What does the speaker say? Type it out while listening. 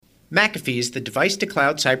McAfee is the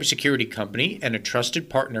device-to-cloud cybersecurity company and a trusted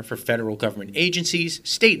partner for federal government agencies,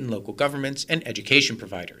 state and local governments, and education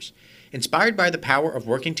providers. Inspired by the power of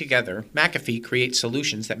working together, McAfee creates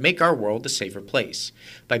solutions that make our world a safer place.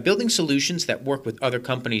 By building solutions that work with other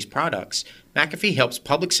companies' products, McAfee helps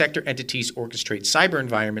public sector entities orchestrate cyber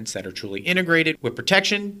environments that are truly integrated, where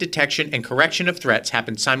protection, detection, and correction of threats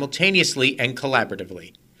happen simultaneously and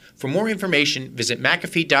collaboratively. For more information, visit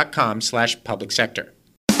mcafee.com/publicsector.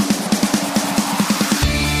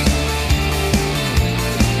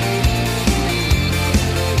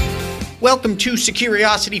 Welcome to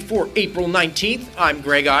Securiosity for April 19th. I'm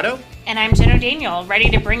Greg Otto. And I'm Jenna Daniel,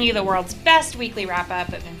 ready to bring you the world's best weekly wrap-up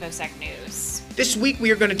of InfoSec news. This week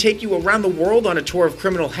we are going to take you around the world on a tour of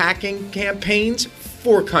criminal hacking campaigns,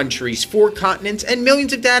 4 countries, 4 continents, and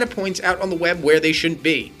millions of data points out on the web where they shouldn't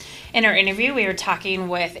be. In our interview, we are talking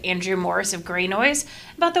with Andrew Morris of Grey Noise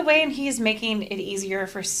about the way he is making it easier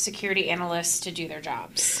for security analysts to do their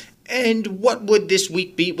jobs. And what would this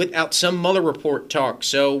week be without some Mueller report talk?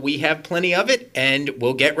 So we have plenty of it, and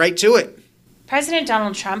we'll get right to it. President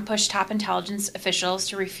Donald Trump pushed top intelligence officials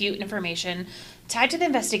to refute information tied to the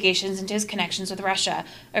investigations into his connections with Russia,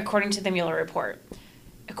 according to the Mueller report.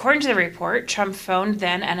 According to the report, Trump phoned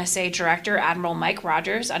then NSA Director Admiral Mike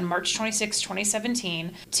Rogers on March 26,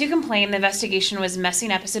 2017, to complain the investigation was messing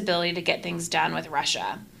up his ability to get things done with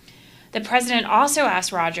Russia. The president also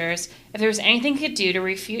asked Rogers if there was anything he could do to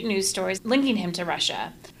refute news stories linking him to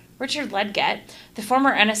Russia. Richard Ledgett, the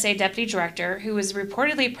former NSA deputy director who was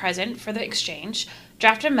reportedly present for the exchange,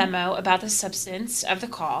 drafted a memo about the substance of the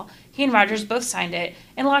call. He and Rogers both signed it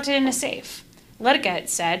and locked it in a safe. Ledgett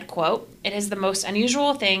said, quote, "It is the most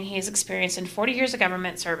unusual thing he has experienced in 40 years of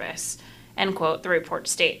government service," end quote, the report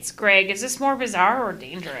states. Greg, is this more bizarre or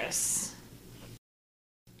dangerous?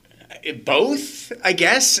 Both, I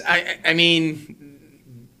guess. I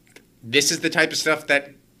mean, this is the type of stuff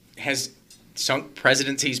that has sunk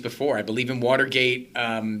presidencies before. I believe in Watergate,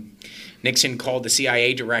 Nixon called the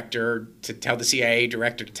CIA director to tell the CIA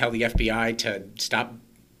director to tell the FBI to stop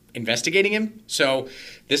investigating him. So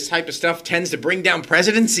this type of stuff tends to bring down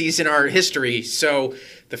presidencies in our history. So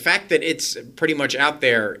the fact that it's pretty much out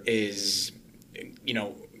there is,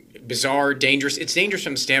 bizarre, dangerous. It's dangerous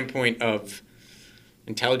from the standpoint of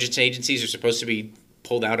intelligence agencies are supposed to be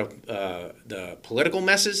pulled out of the political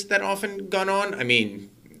messes that often gone on. I mean,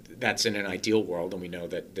 that's in an ideal world, and we know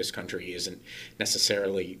that this country isn't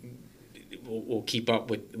necessarily will keep up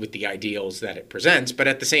with the ideals that it presents. But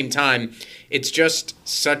at the same time, it's just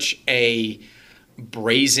such a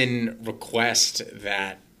brazen request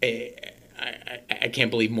that I can't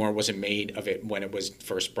believe more wasn't made of it when it was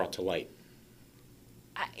first brought to light.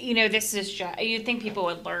 This is just, you'd think people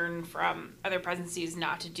would learn from other presidencies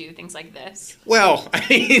not to do things like this. Well,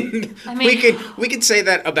 I mean we could say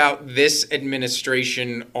that about this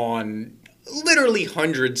administration on literally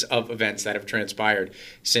hundreds of events that have transpired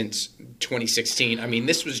since 2016. I mean,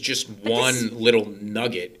 this was just one little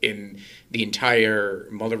nugget in the entire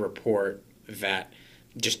Mueller report that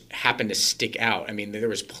just happened to stick out. I mean, there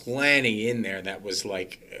was plenty in there that was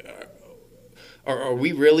like, are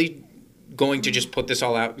we really going to just put this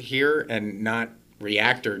all out here and not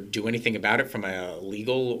react or do anything about it from a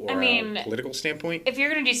legal or a political standpoint? If you're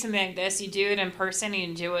going to do something like this, you do it in person and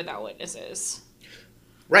you do it without witnesses.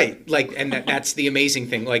 Right. And that's the amazing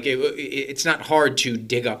thing. Like, it's not hard to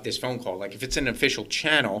dig up this phone call. Like, if it's an official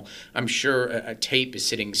channel, I'm sure a tape is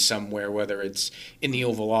sitting somewhere, whether it's in the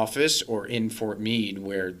Oval Office or in Fort Meade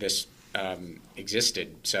where this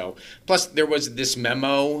existed. So, plus there was this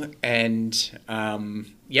memo and,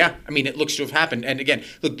 it looks to have happened. And again,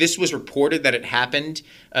 look, this was reported that it happened.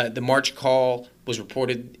 The March call was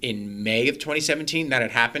reported in May of 2017 that it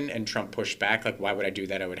happened, and Trump pushed back. Like, why would I do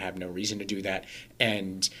that? I would have no reason to do that.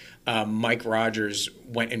 And Mike Rogers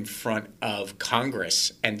went in front of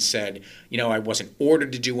Congress and said, I wasn't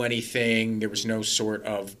ordered to do anything. There was no sort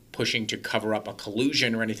of pushing to cover up a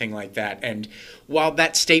collusion or anything like that. And while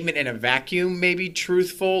that statement in a vacuum may be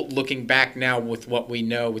truthful, looking back now with what we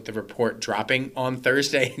know with the report dropping on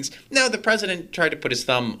Thursday, no, the president tried to put his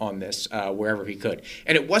thumb on this wherever he could.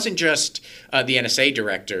 And it wasn't just the NSA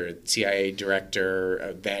director, CIA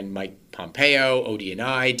director, then Mike Pompeo,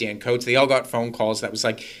 ODNI, Dan Coats. They all got phone calls that was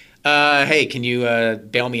like, hey, can you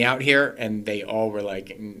bail me out here? And they all were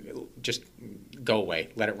like, just go away,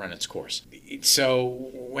 let it run its course. So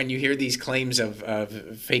when you hear these claims of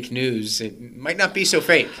fake news, it might not be so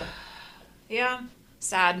fake. Yeah,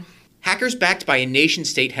 sad. Hackers backed by a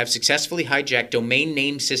nation-state have successfully hijacked domain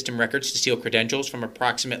name system records to steal credentials from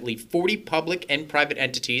approximately 40 public and private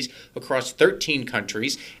entities across 13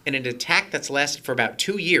 countries in an attack that's lasted for about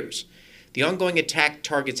 2 years. The ongoing attack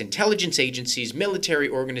targets intelligence agencies, military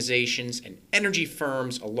organizations, and energy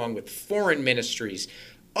firms, along with foreign ministries,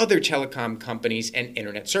 other telecom companies, and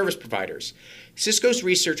internet service providers. Cisco's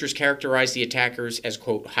researchers characterize the attackers as,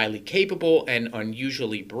 quote, highly capable and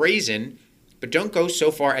unusually brazen, but don't go so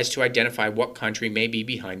far as to identify what country may be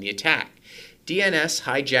behind the attack. DNS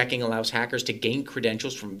hijacking allows hackers to gain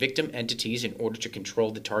credentials from victim entities in order to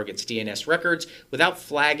control the target's DNS records without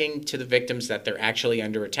flagging to the victims that they're actually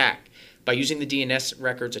under attack. By using the DNS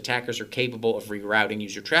records, attackers are capable of rerouting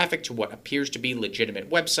user traffic to what appears to be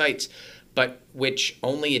legitimate websites, but which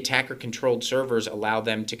only attacker-controlled servers allow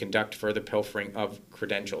them to conduct further pilfering of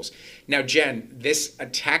credentials. Now, Jen, this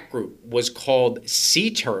attack group was called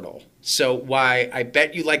Sea Turtle. So why I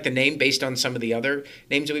bet you like the name based on some of the other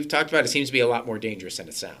names that we've talked about, it seems to be a lot more dangerous than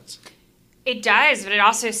it sounds. It does, but it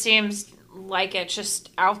also seems like it's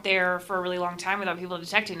just out there for a really long time without people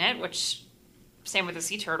detecting it, which, same with the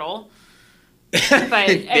Sea Turtle. But, I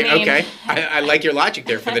mean, okay, I like your logic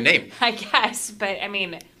there for the name. I guess, but I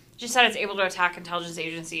mean, just that it's able to attack intelligence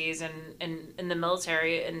agencies and the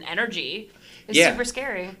military and energy is super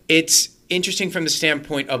scary. It's interesting from the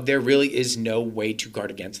standpoint of there really is no way to guard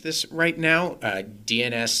against this right now.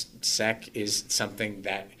 DNSSEC is something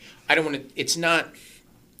that I don't want to, it's not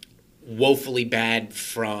woefully bad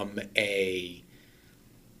from a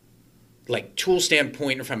tool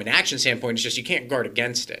standpoint or from an action standpoint. It's just you can't guard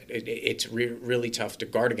against it. It's really tough to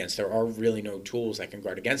guard against. There are really no tools that can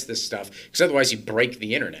guard against this stuff because otherwise you break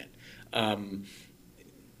the internet.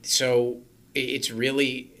 So it's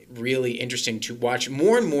really interesting to watch.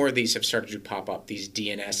 More and more of these have started to pop up, these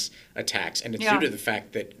DNS attacks, and it's due to the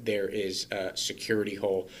fact that there is a security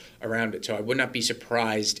hole around it. So I would not be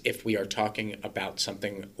surprised if we are talking about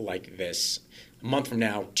something like this a month from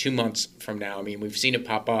now, 2 months from now. I mean, we've seen it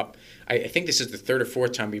pop up. I think this is the third or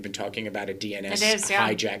fourth time we've been talking about a DNS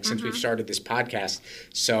hijack since we've started this podcast.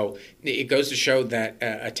 So it goes to show that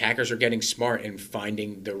attackers are getting smart in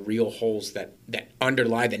finding the real holes that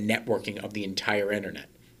underlie the networking of the entire internet.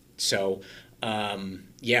 So,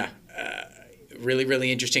 really,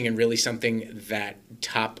 really interesting and really something that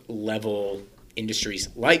top-level industries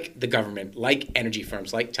like the government, like energy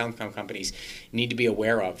firms, like telecom companies need to be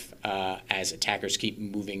aware of as attackers keep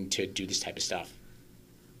moving to do this type of stuff.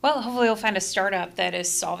 Well, hopefully we'll find a startup that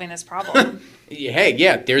is solving this problem.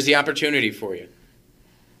 There's the opportunity for you.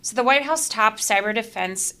 So the White House top cyber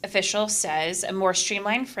defense official says a more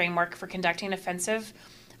streamlined framework for conducting offensive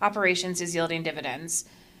operations is yielding dividends.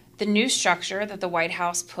 The new structure that the White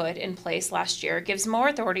House put in place last year gives more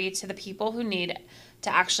authority to the people who need to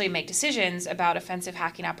actually make decisions about offensive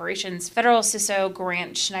hacking operations, Federal CISO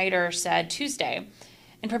Grant Schneider said Tuesday.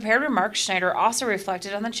 In prepared remarks, Schneider also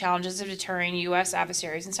reflected on the challenges of deterring U.S.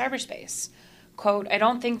 adversaries in cyberspace. Quote, I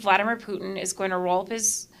don't think Vladimir Putin is going to roll up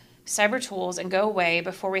his cyber tools and go away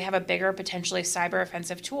before we have a bigger, potentially cyber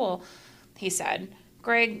offensive tool, he said.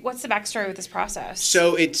 Greg, what's the backstory with this process?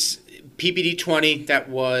 So it's PPD-20 that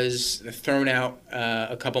was thrown out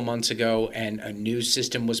a couple months ago, and a new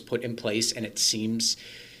system was put in place, and it seems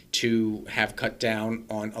to have cut down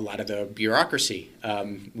on a lot of the bureaucracy.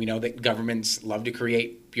 We know that governments love to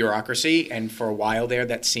create bureaucracy, and for a while there,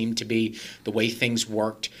 that seemed to be the way things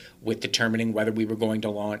worked with determining whether we were going to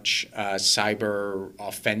launch cyber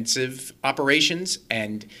offensive operations.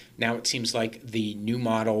 And now it seems like the new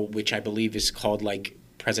model, which I believe is called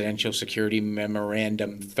Presidential Security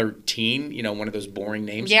Memorandum 13, one of those boring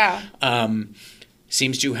names,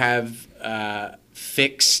 seems to have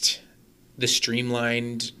fixed the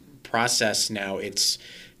streamlined process now. It's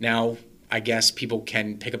now, I guess, people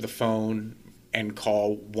can pick up the phone and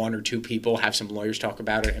call one or two people, have some lawyers talk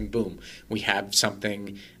about it, and boom, we have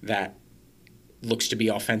something that looks to be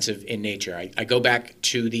offensive in nature. I go back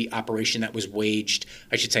to the operation that was waged,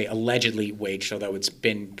 I should say allegedly waged, although it's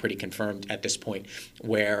been pretty confirmed at this point,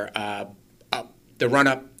 where the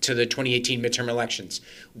run-up to the 2018 midterm elections,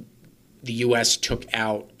 the U.S. took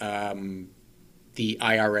out the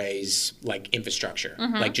IRA's infrastructure,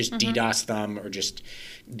 DDoS them or just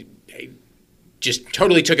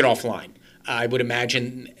totally took it offline. I would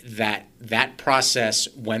imagine that process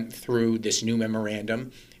went through this new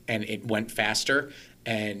memorandum, and it went faster,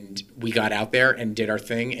 and we got out there and did our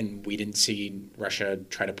thing, and we didn't see Russia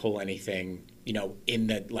try to pull anything, in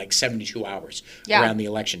the 72 hours around the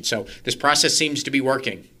election. So this process seems to be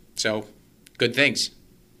working. So good things.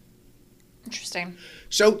 Interesting.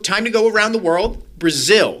 So time to go around the world.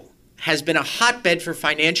 Brazil has been a hotbed for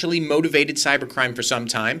financially motivated cybercrime for some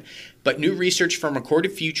time, but new research from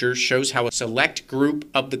Recorded Future shows how a select group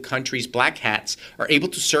of the country's black hats are able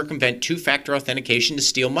to circumvent two-factor authentication to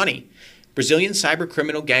steal money. Brazilian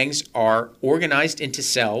cybercriminal gangs are organized into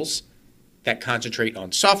cells that concentrate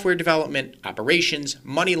on software development, operations,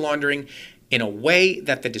 money laundering, in a way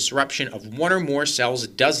that the disruption of one or more cells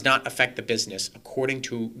does not affect the business, according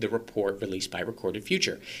to the report released by Recorded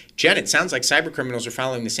Future. Jen, it sounds like cybercriminals are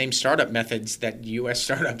following the same startup methods that U.S.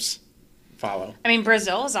 startups follow. I mean,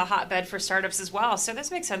 Brazil is a hotbed for startups as well, so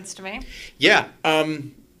this makes sense to me. Yeah.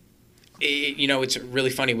 It's really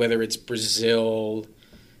funny whether it's Brazil,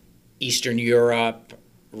 Eastern Europe,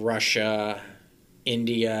 Russia,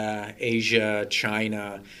 India, Asia,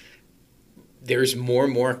 China. There's more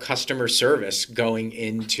and more customer service going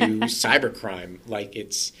into cybercrime. Like,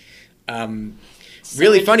 it's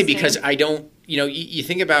really funny because I don't, you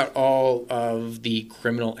think about all of the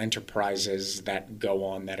criminal enterprises that go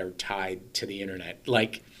on that are tied to the internet.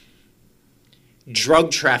 Like,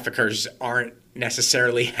 drug traffickers aren't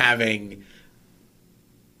necessarily having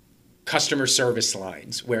customer service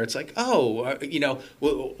lines where it's like, where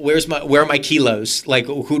are my kilos? Like,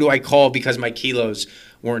 who do I call because my kilos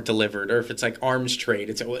weren't delivered? Or if it's like arms trade,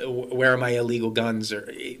 it's where are my illegal guns?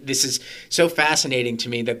 Or this is so fascinating to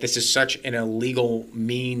me that this is such an illegal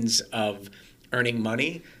means of earning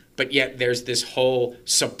money, but yet there's this whole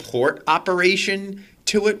support operation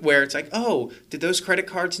to it where it's like, oh, did those credit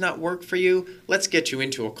cards not work for you? Let's get you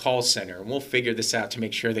into a call center and we'll figure this out to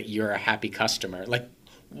make sure that you're a happy customer. Like,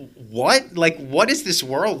 what? Like, what is this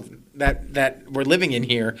world that we're living in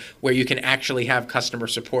here where you can actually have customer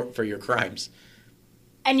support for your crimes?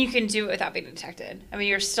 And you can do it without being detected. I mean,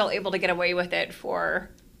 you're still able to get away with it for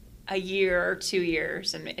a year or 2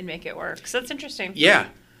 years and make it work. So that's interesting. Yeah.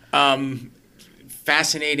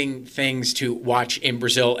 Fascinating things to watch in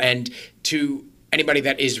Brazil. And to anybody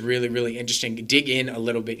that is really, really interesting, dig in a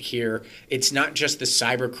little bit here. It's not just the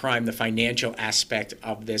cybercrime, the financial aspect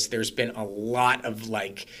of this. There's been a lot of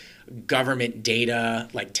government data,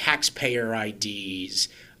 like taxpayer IDs,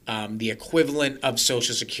 the equivalent of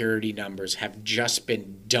Social Security numbers have just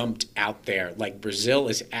been dumped out there. Like, Brazil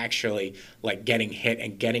is actually getting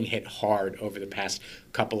hit hard over the past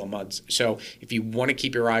couple of months. So if you want to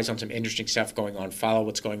keep your eyes on some interesting stuff going on, follow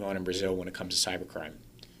what's going on in Brazil when it comes to cybercrime.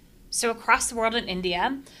 So across the world in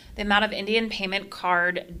India, the amount of Indian payment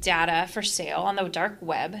card data for sale on the dark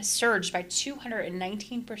web surged by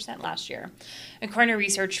 219% last year, according to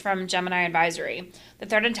research from Gemini Advisory. The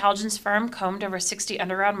threat intelligence firm combed over 60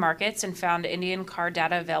 underground markets and found Indian card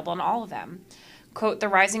data available on all of them. Quote, the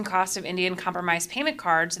rising cost of Indian compromised payment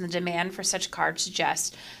cards and the demand for such cards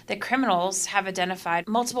suggest that criminals have identified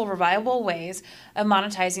multiple reliable ways of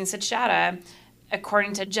monetizing such data,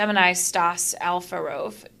 according to Gemini's Stas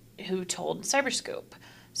Alfarov, who told Cyberscoop.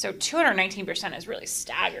 So 219% is really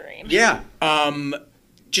staggering. Yeah.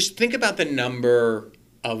 Just think about the number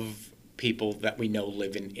of people that we know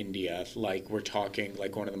live in India. Like, we're talking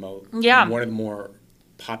one of the more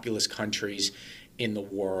populous countries in the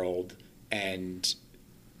world, and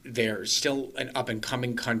they're still an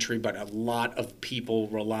up-and-coming country, but a lot of people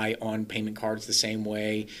rely on payment cards the same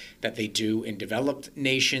way that they do in developed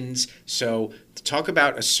nations. So to talk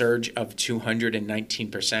about a surge of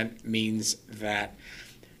 219% means that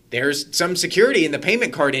there's some security in the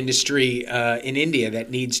payment card industry in India that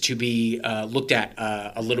needs to be looked at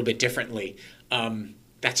a little bit differently.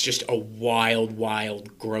 That's just a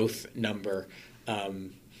wild growth number.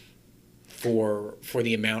 For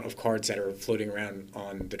the amount of cards that are floating around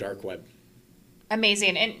on the dark web.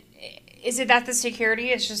 Amazing. And is it that the security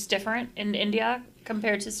is just different in India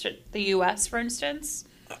compared to the U.S., for instance?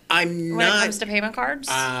 When it comes to payment cards?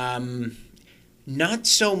 Not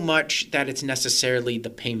so much that it's necessarily the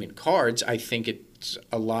payment cards. I think it's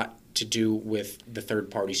a lot to do with the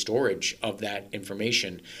third-party storage of that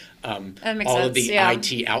information. That makes all sense, of the yeah.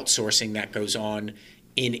 IT outsourcing that goes on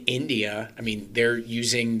in India. I mean, they're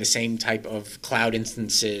using the same type of cloud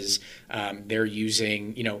instances. They're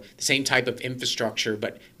using, the same type of infrastructure,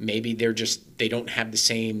 but maybe they don't have the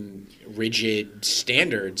same rigid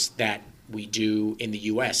standards that we do in the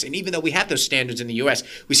U.S. And even though we have those standards in the U.S.,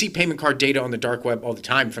 we see payment card data on the dark web all the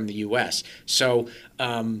time from the U.S. So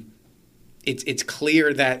it's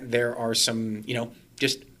clear that there are some,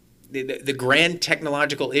 just the grand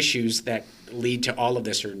technological issues that lead to all of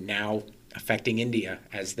this are now affecting India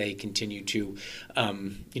as they continue to,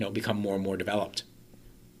 become more and more developed.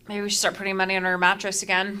 Maybe we should start putting money under a mattress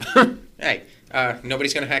again. Hey,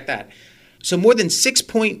 nobody's going to hack that. So more than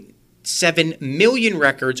 6.7 million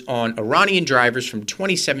records on Iranian drivers from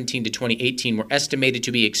 2017 to 2018 were estimated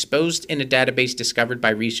to be exposed in a database discovered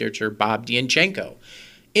by researcher Bob Dianchenko.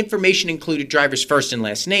 Information included drivers' first and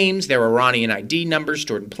last names, their Iranian ID numbers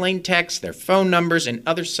stored in plain text, their phone numbers, and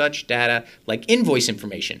other such data like invoice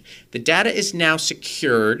information. The data is now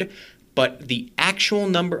secured but the actual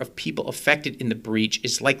number of people affected in the breach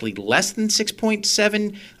is likely less than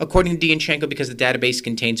 6.7, according to Dianchenko, because the database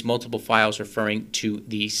contains multiple files referring to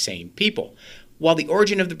the same people. While the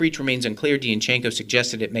origin of the breach remains unclear, Dianchenko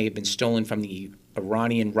suggested it may have been stolen from the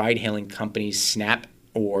Iranian ride-hailing companies Snap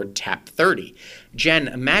or Tap30. Jen,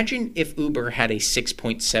 imagine if Uber had a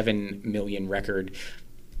 6.7 million record.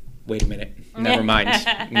 Wait a minute. Never mind.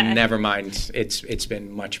 Never mind. It's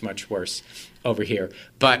been much, much worse over here.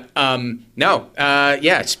 But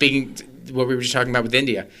speaking what we were just talking about with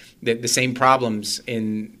India, the same problems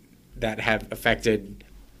that have affected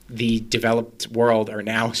the developed world are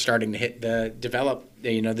now starting to hit the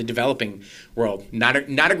developing world. Not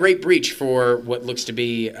a great breach for what looks to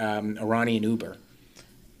be Iranian Uber.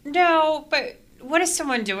 No, but what is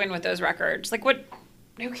someone doing with those records? Like, what?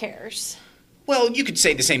 Who cares? Well, you could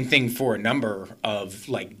say the same thing for a number of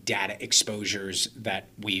data exposures that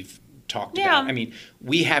we've talked about. I mean,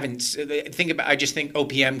 we haven't I just think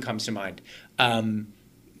OPM comes to mind.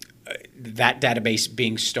 That database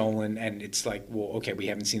being stolen, and it's like, well, okay, we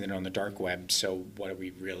haven't seen it on the dark web, so what are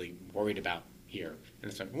we really worried about here? And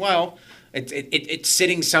it's like, well, it's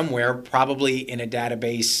sitting somewhere, probably in a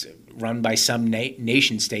database run by some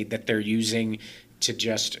nation state that they're using to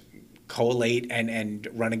just collate and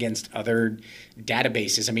run against other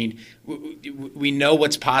databases. I mean, we know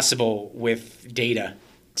what's possible with data.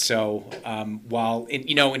 So while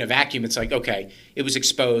in a vacuum, it's like, okay, it was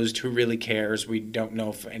exposed. Who really cares? We don't know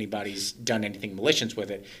if anybody's done anything malicious with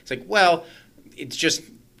it. It's like, well, it's just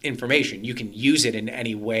information. You can use it in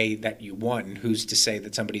any way that you want. And who's to say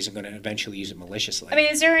that somebody's going to eventually use it maliciously? I mean,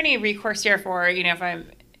 is there any recourse here for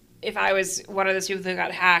if I was one of those people who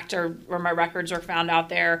got hacked or my records were found out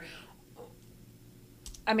there?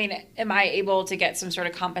 I mean, am I able to get some sort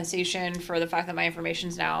of compensation for the fact that my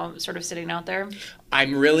information's now sort of sitting out there?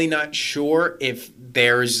 I'm really not sure if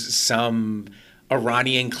there's some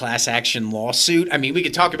Iranian class action lawsuit. I mean, we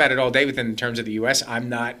could talk about it all day within terms of the U.S. I'm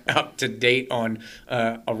not up to date on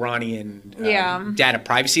Iranian data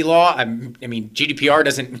privacy law. I mean, GDPR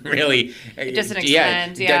doesn't really... It doesn't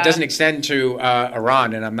extend. It doesn't extend to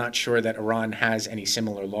Iran, and I'm not sure that Iran has any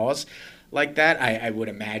similar laws like that. I would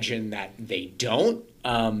imagine that they don't.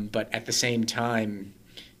 But at the same time,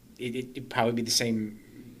 it'd probably be the same,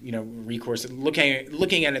 recourse.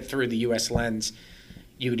 Looking at it through the U.S. lens,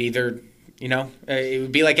 you would either, it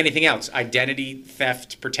would be like anything else: identity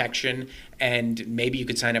theft protection, and maybe you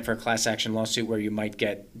could sign up for a class action lawsuit where you might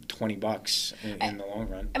get $20 in the long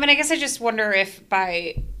run. I mean, I guess I just wonder if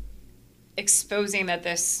by exposing that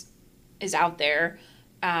this is out there,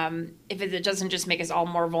 if it doesn't just make us all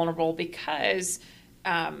more vulnerable because.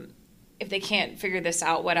 If they can't figure this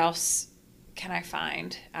out, what else can I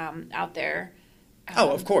find out there?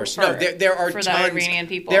 Of course. There are for tons. The Iranian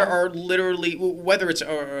people. There are literally, whether it's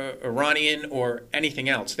Iranian or anything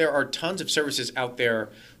else, there are tons of services out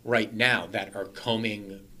there right now that are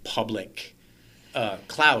combing public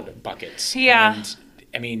cloud buckets. Yeah. And,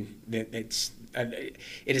 I mean, it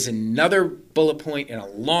is another bullet point in a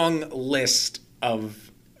long list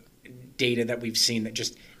of data that we've seen that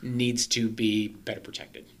just needs to be better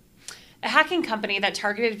protected. A hacking company that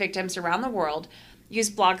targeted victims around the world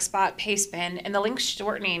used Blogspot, Pastebin, and the link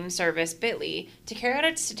shortening service Bitly to carry out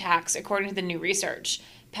its attacks, according to the new research.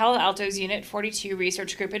 Palo Alto's Unit 42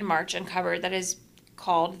 research group in March uncovered that is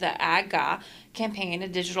called the AGA campaign, a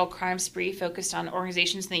digital crime spree focused on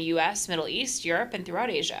organizations in the U.S., Middle East, Europe, and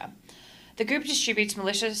throughout Asia. The group distributes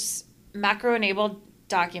malicious macro-enabled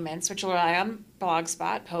documents which rely on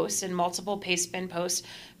Blogspot posts and multiple Pastebin posts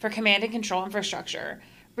for command and control infrastructure.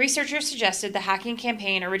 Researchers suggested the hacking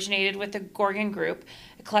campaign originated with the Gorgon Group,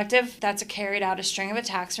 a collective that's carried out a string of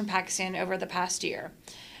attacks from Pakistan over the past year.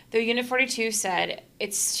 Though Unit 42 said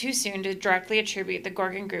it's too soon to directly attribute the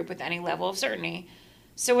Gorgon Group with any level of certainty.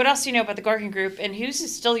 So what else do you know about the Gorgon Group, and who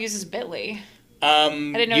still uses Bitly? I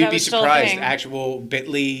didn't know you'd that be was surprised. Still a thing. Actual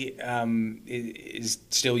Bitly is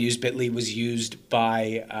still used. Bitly was used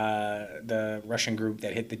by the Russian group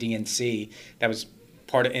that hit the DNC. That was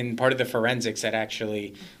part of the forensics that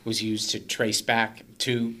actually was used to trace back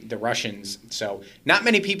to the Russians. So not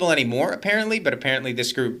many people anymore, apparently, but apparently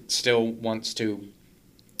this group still wants to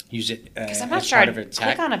use it Because I'm not as sure part I'd of its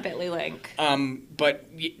hack. click on a Bitly link. But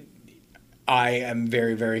I am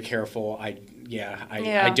very, very careful. I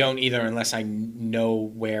don't either unless I know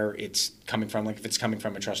where it's coming from. Like if it's coming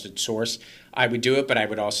from a trusted source, I would do it. But I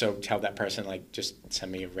would also tell that person, like, just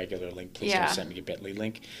send me a regular link. Please don't send me a Bitly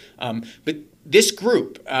link. But this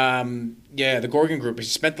group, the Gorgon Group,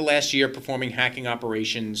 has spent the last year performing hacking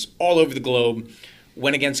operations all over the globe,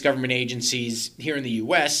 went against government agencies here in the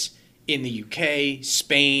U.S., in the UK,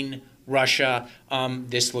 Spain, Russia.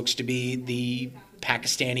 This looks to be the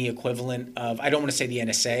Pakistani equivalent of, I don't want to say the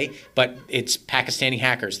NSA, but it's Pakistani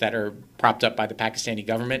hackers that are propped up by the Pakistani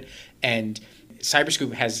government. And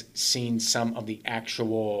Cyberscoop has seen some of the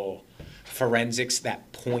actual forensics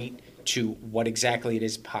that point to what exactly it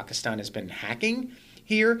is Pakistan has been hacking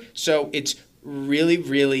here. So it's really,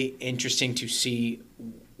 really interesting to see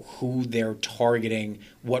who they're targeting,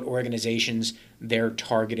 what organizations they're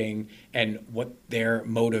targeting, and what their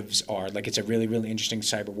motives are. Like, it's a really, really interesting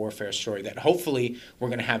cyber warfare story that hopefully we're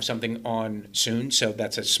going to have something on soon. So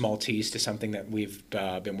that's a small tease to something that we've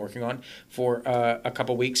been working on for a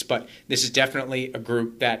couple weeks. But this is definitely a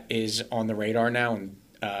group that is on the radar now, and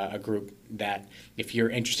a group that, if you're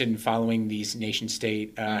interested in following these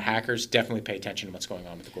nation-state hackers, definitely pay attention to what's going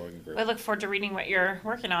on with the Gorgon Group. I look forward to reading what you're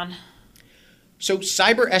working on. So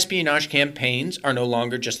cyber espionage campaigns are no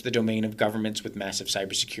longer just the domain of governments with massive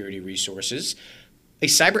cybersecurity resources. A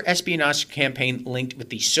cyber espionage campaign linked with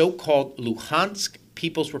the so-called Luhansk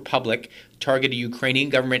People's Republic targeted Ukrainian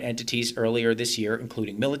government entities earlier this year,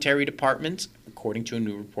 including military departments, according to a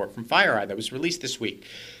new report from FireEye that was released this week.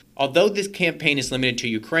 Although this campaign is limited to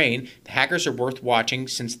Ukraine, the hackers are worth watching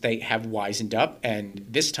since they have wisened up and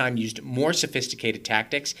this time used more sophisticated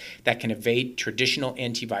tactics that can evade traditional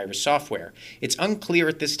antivirus software. It's unclear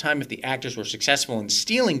at this time if the actors were successful in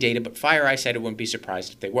stealing data, but FireEye said it wouldn't be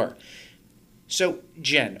surprised if they were. So,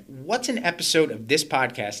 Jen, what's an episode of this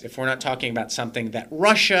podcast if we're not talking about something that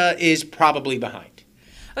Russia is probably behind?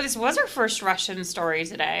 Oh, this was our first Russian story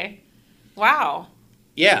today. Wow.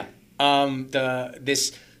 Yeah.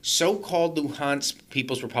 This so-called Luhansk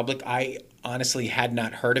People's Republic, I honestly had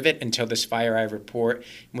not heard of it until this FireEye report.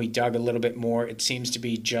 And we dug a little bit more. It seems to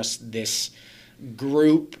be just this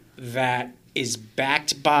group that is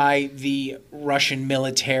backed by the Russian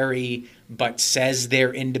military but says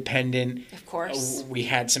they're independent. Of course. We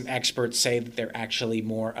had some experts say that they're actually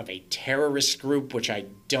more of a terrorist group, which I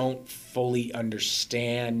don't fully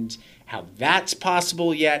understand how that's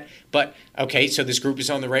possible yet. But, okay, so this group is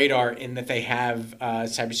on the radar in that they have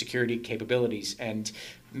cybersecurity capabilities. And,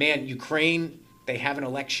 man, Ukraine, they have an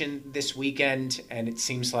election this weekend, and it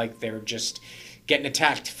seems like they're just getting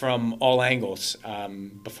attacked from all angles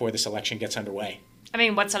before this election gets underway. I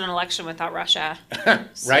mean, what's an election without Russia?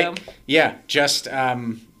 Right? Yeah, just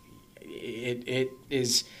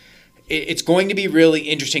it's going to be really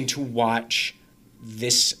interesting to watch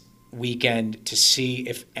this weekend to see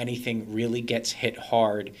if anything really gets hit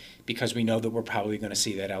hard, because we know that we're probably going to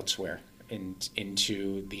see that elsewhere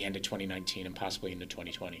into the end of 2019 and possibly into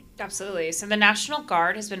 2020. Absolutely. So the National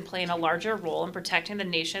Guard has been playing a larger role in protecting the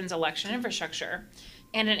nation's election infrastructure.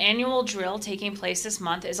 And an annual drill taking place this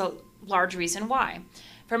month is a large reason why.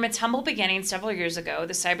 From its humble beginning several years ago,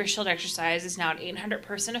 the Cyber Shield exercise is now an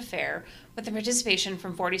 800-person affair with the participation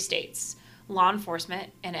from 40 states, law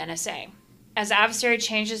enforcement, and NSA. As adversary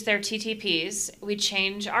changes their TTPs, we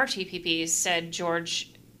change our TPPs, said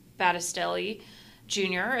George Battistelli Jr.,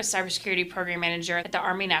 a cybersecurity program manager at the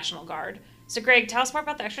Army National Guard. So, Greg, tell us more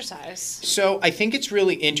about the exercise. So I think it's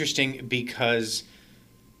really interesting because,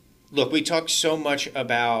 look, we talk so much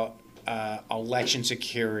about election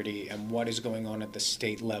security and what is going on at the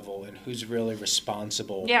state level and who's really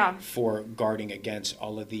responsible for guarding against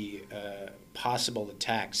all of the possible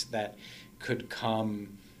attacks that could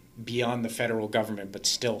come beyond the federal government but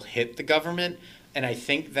still hit the government. And I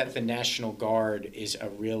think that the National Guard is a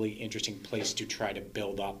really interesting place to try to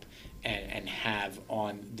build up and have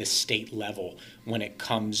on the state level when it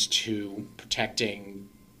comes to protecting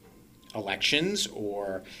elections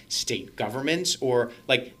or state governments, or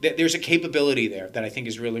there's a capability there that I think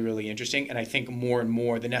is really, really interesting. And I think more and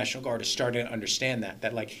more the National Guard is starting to understand that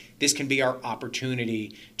this can be our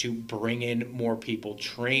opportunity to bring in more people,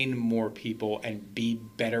 train more people, and be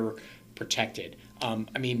better protected.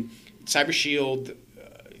 I mean, Cyber Shield,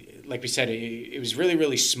 like we said, it was really,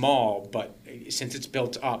 really small, but since it's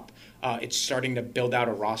built up, it's starting to build out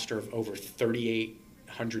a roster of over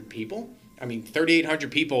 3,800 people. I mean, 3,800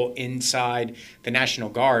 people inside the National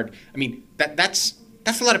Guard. I mean, that's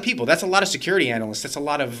a lot of people. That's a lot of security analysts. That's a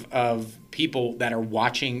lot of people that are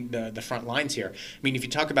watching the front lines here. I mean, if you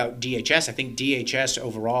talk about DHS, I think DHS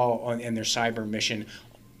overall in their cyber mission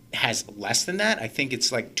has less than that. I think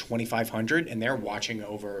it's like 2,500, and they're watching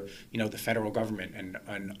over, the federal government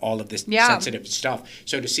and all of this sensitive stuff.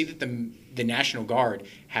 So to see that the National Guard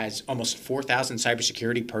has almost 4,000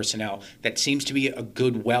 cybersecurity personnel, that seems to be a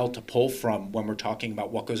good well to pull from when we're talking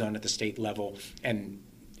about what goes on at the state level, and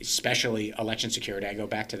especially election security. I go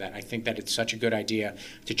back to that. I think that it's such a good idea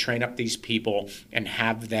to train up these people and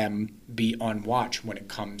have them be on watch when it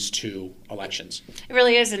comes to elections. It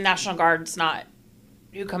really is, and National Guard's not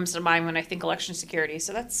who comes to mind when I think election security.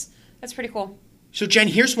 So that's pretty cool. So, Jen,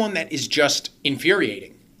 here's one that is just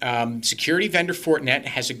infuriating. Security vendor Fortinet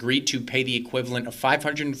has agreed to pay the equivalent of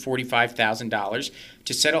 $545,000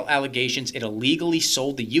 to settle allegations it illegally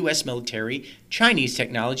sold the U.S. military Chinese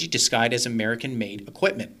technology disguised as American-made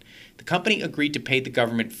equipment. The company agreed to pay the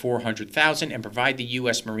government $400,000 and provide the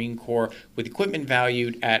U.S. Marine Corps with equipment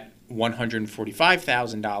valued at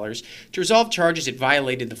 $145,000 to resolve charges it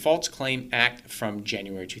violated the False Claim Act from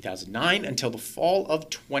January 2009 until the fall of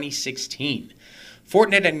 2016.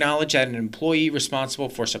 Fortinet acknowledged that an employee responsible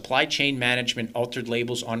for supply chain management altered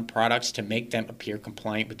labels on products to make them appear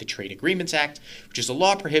compliant with the Trade Agreements Act, which is a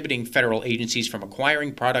law prohibiting federal agencies from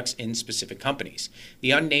acquiring products in specific companies.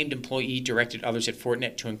 The unnamed employee directed others at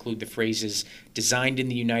Fortinet to include the phrases designed in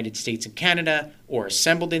the United States and Canada or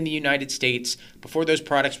assembled in the United States before those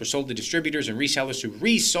products were sold to distributors and resellers who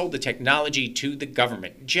resold the technology to the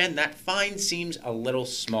government. Jen, that fine seems a little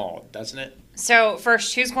small, doesn't it? So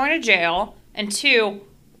first, who's going to jail? And two,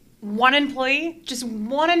 just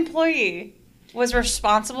one employee was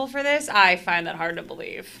responsible for this? I find that hard to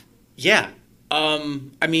believe. Yeah.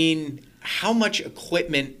 I mean, how much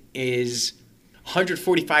equipment is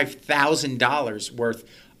 $145,000 worth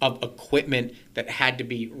of equipment that had to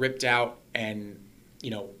be ripped out and,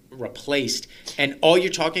 replaced? And all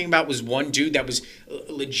you're talking about was one dude that was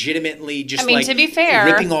legitimately just to be fair,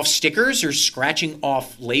 ripping off stickers or scratching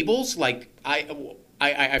off labels. Like,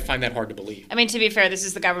 I find that hard to believe. I mean, to be fair, this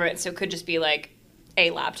is the government, so it could just be like a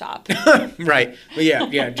laptop. Right. Well,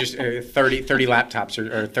 yeah, just 30 laptops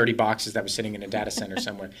or 30 boxes that was sitting in a data center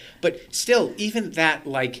somewhere. But still, even that,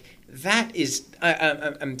 that is,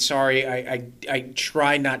 I'm sorry, I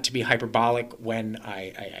try not to be hyperbolic when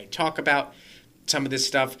I talk about some of this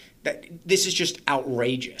stuff. That this is just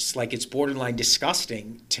outrageous. Like, it's borderline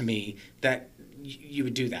disgusting to me that you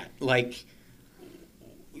would do that. Like,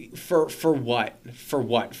 for what? For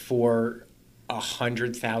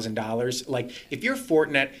 $100,000? Like, if you're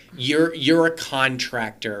Fortinet, you're a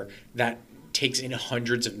contractor that takes in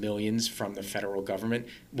hundreds of millions from the federal government.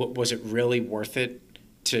 Was it really worth it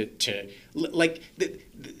to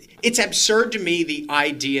it's absurd to me, the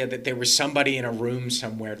idea that there was somebody in a room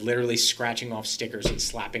somewhere literally scratching off stickers and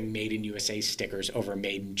slapping Made in USA stickers over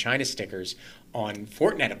Made in China stickers on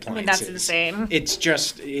Fortinet appliances. I mean, that's insane.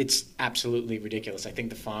 It's absolutely ridiculous. I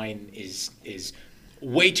think the fine is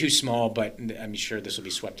way too small, but I'm sure this will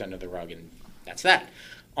be swept under the rug, and that's that.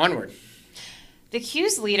 Onward. The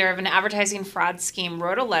accused leader of an advertising fraud scheme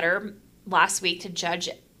wrote a letter last week to Judge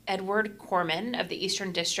Edward Corman of the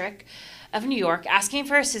Eastern District of New York asking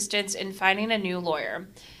for assistance in finding a new lawyer.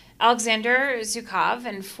 Alexander Zhukov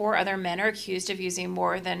and 4 other men are accused of using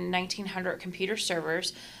more than 1,900 computer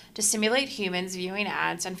servers to simulate humans viewing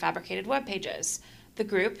ads on fabricated web pages. The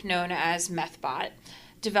group, known as MethBot,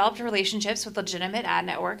 developed relationships with legitimate ad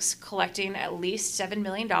networks, collecting at least $7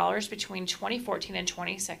 million between 2014 and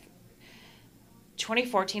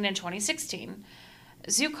 2016.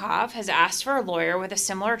 Zhukov has asked for a lawyer with a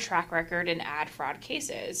similar track record in ad fraud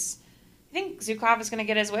cases. You think Zhukov is going to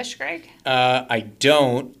get his wish, Greg? I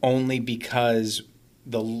don't, only because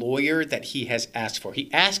the lawyer that he has asked for,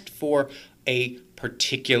 he asked for a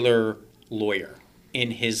particular lawyer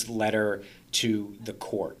in his letter to the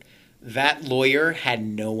court. That lawyer had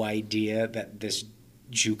no idea that this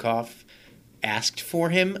Zhukov asked for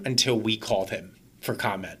him until we called him for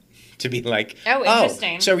comment. To be like, oh,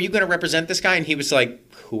 interesting. So are you going to represent this guy? And he was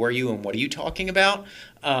like, who are you and what are you talking about?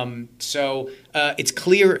 So it's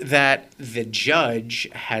clear that the judge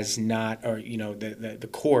has not, or the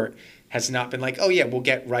court has not been like, oh yeah, we'll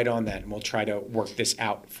get right on that and we'll try to work this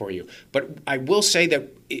out for you. But I will say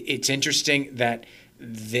that it's interesting that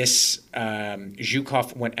this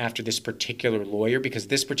Zhukov went after this particular lawyer, because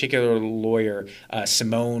this particular lawyer,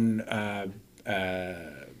 Simone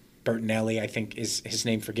Bertinelli, I think is his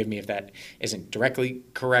name, forgive me if that isn't directly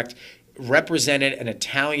correct, represented an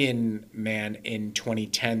Italian man in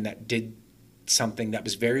 2010 that did something that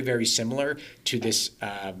was very, very similar to this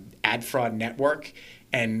ad fraud network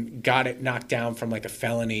and got it knocked down from like a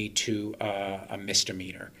felony to a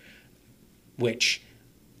misdemeanor, which,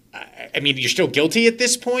 I mean, you're still guilty at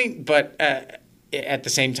this point, but at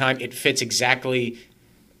the same time, it fits exactly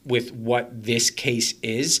with what this case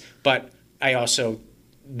is. But I also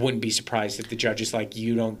wouldn't be surprised if the judge is like,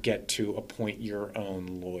 you don't get to appoint your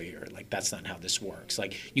own lawyer. Like, that's not how this works.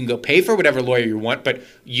 Like, you can go pay for whatever lawyer you want, but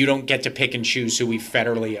you don't get to pick and choose who we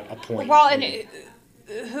federally appoint. Well, and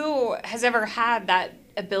who has ever had that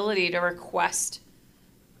ability to request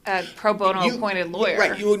a pro bono appointed lawyer.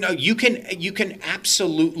 Right. You can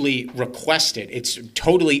absolutely request it. It's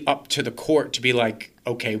totally up to the court to be like,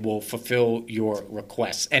 okay, we'll fulfill your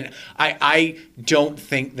requests. And I don't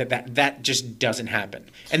think that just doesn't happen.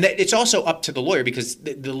 And that it's also up to the lawyer, because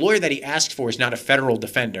the lawyer that he asked for is not a federal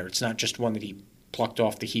defender. It's not just one that he plucked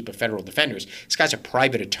off the heap of federal defenders. This guy's a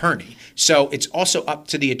private attorney. So it's also up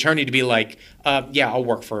to the attorney to be like, yeah, I'll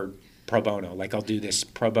work for pro bono. Like, I'll do this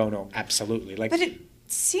pro bono. Absolutely. Like, but it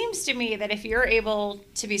seems to me that if you're able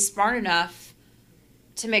to be smart enough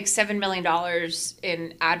to make $7 million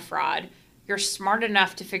in ad fraud, you're smart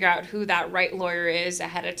enough to figure out who that right lawyer is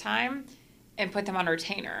ahead of time and put them on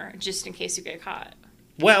retainer just in case you get caught.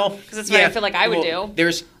 Well, because that's what I feel like I would do.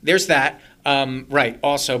 There's that. Right.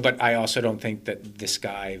 Also, but I also don't think that this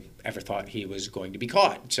guy ever thought he was going to be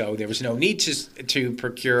caught. So there was no need to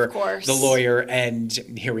procure the lawyer, and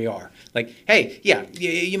here we are. Like, hey, yeah,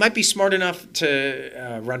 you might be smart enough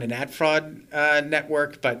to run an ad fraud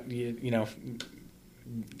network, but you know,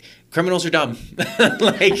 criminals are dumb.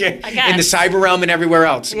 Like in the cyber realm and everywhere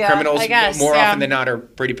else, criminals more often than not are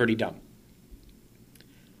pretty dumb.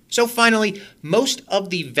 So finally, most of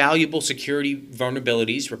the valuable security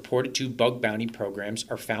vulnerabilities reported to bug bounty programs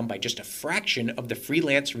are found by just a fraction of the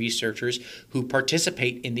freelance researchers who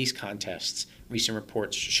participate in these contests, recent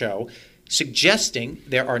reports show, suggesting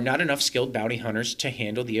there are not enough skilled bounty hunters to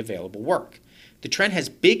handle the available work. The trend has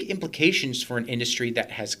big implications for an industry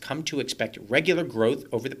that has come to expect regular growth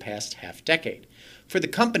over the past half-decade. For the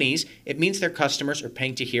companies, it means their customers are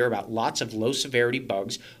paying to hear about lots of low-severity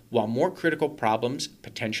bugs, while more critical problems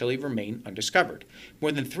potentially remain undiscovered.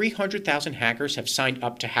 More than 300,000 hackers have signed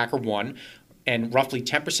up to HackerOne, and roughly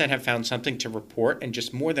 10% have found something to report, and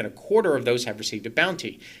just more than a quarter of those have received a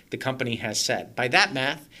bounty, the company has said. By that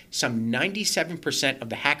math, some 97% of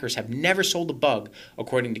the hackers have never sold a bug,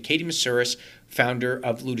 according to Katie Masuris, founder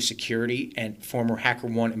of Luda Security and former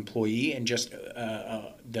HackerOne employee, and just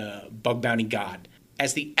the bug bounty god.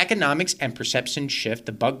 As the economics and perception shift,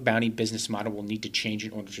 the bug bounty business model will need to change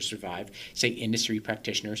in order to survive, say industry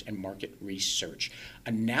practitioners and market research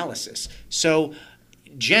analysis. So,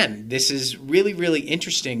 Jen, this is really, really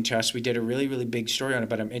interesting to us. We did a really, really big story on it,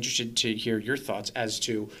 but I'm interested to hear your thoughts as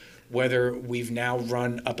to whether we've now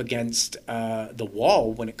run up against the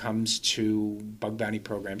wall when it comes to bug bounty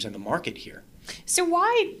programs and the market here. So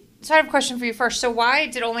I have a question for you first. So why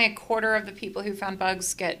did only a quarter of the people who found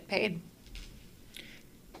bugs get paid?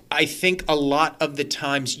 I think a lot of the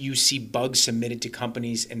times you see bugs submitted to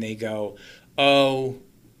companies and they go, oh,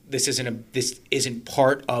 this isn't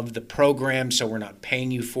part of the program, so we're not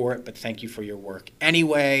paying you for it, but thank you for your work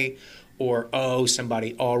anyway. Or, oh,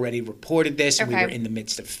 somebody already reported this and we were in the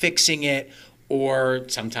midst of fixing it. Or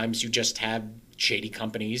sometimes you just have shady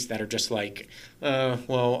companies that are just like, we're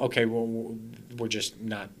just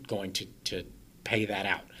not going to pay that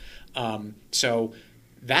out. So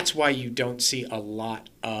that's why you don't see a lot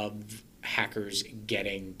of hackers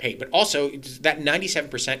getting paid. But also, that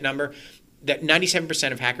 97% number, that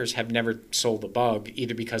 97% of hackers have never sold a bug,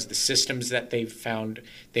 either because the systems that they've found,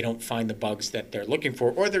 they don't find the bugs that they're looking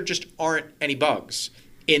for, or there just aren't any bugs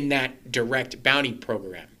in that direct bounty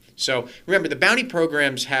program. So remember, the bounty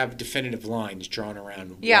programs have definitive lines drawn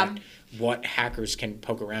around what hackers can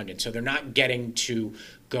poke around in. So they're not getting to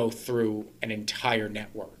go through an entire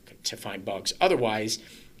network to find bugs. Otherwise,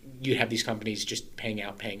 you'd have these companies just paying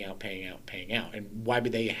out. And why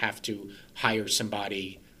would they have to hire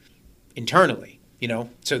somebody internally? You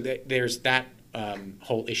know, so there's that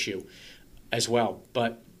whole issue as well.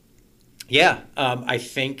 But yeah, I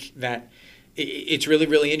think that it's really,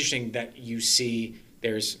 really interesting that you see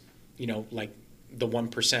there's, you know, like the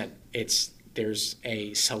 1%. There's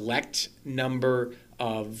a select number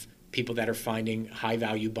of people that are finding high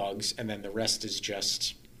value bugs, and then the rest is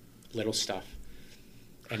just little stuff.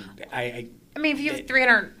 And I mean, if you have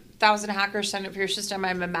 300,000 hackers signed up for your system,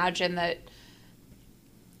 I imagine that,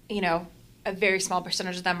 you know, a very small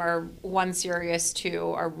percentage of them are, one, serious,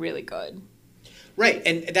 two, are really good. Right,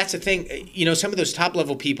 and that's the thing. You know, some of those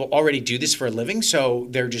top-level people already do this for a living, so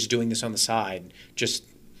they're just doing this on the side just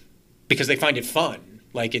because they find it fun.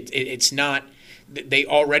 Like, it's not – they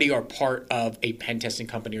already are part of a pen testing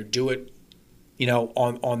company or do it, you know,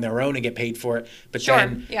 on their own and get paid for it, but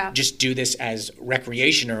then just do this as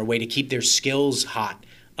recreation or a way to keep their skills hot.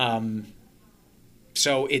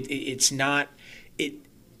 So it's not – it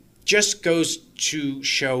just goes to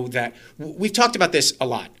show that we've talked about this a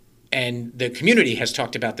lot, and the community has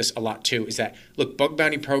talked about this a lot too, is that, look, bug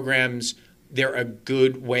bounty programs, they're a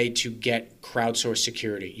good way to get crowdsourced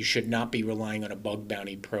security. You should not be relying on a bug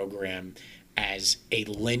bounty program as a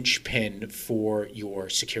linchpin for your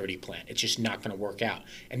security plan. It's just not going to work out.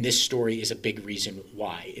 And this story is a big reason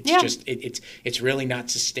why. It's really not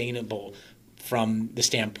sustainable from the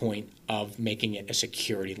standpoint of making it a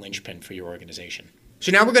security linchpin for your organization.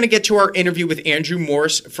 So now we're going to get to our interview with Andrew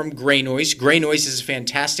Morris from GreyNoise. GreyNoise is a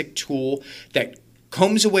fantastic tool that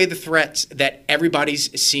combs away the threats that everybody's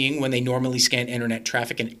seeing when they normally scan internet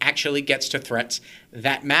traffic and actually gets to threats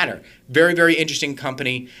that matter. Very, very interesting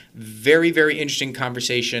company. Very, very interesting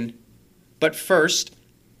conversation. But first,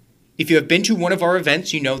 if you have been to one of our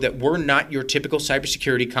events, you know that we're not your typical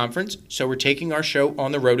cybersecurity conference, so we're taking our show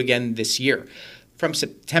on the road again this year. From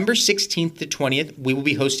September 16th to 20th, we will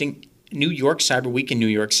be hosting New York Cyber Week in New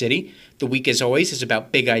York City. The week, as always, is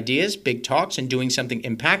about big ideas, big talks, and doing something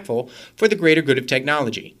impactful for the greater good of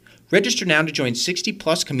technology. Register now to join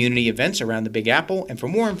 60-plus community events around the Big Apple, and for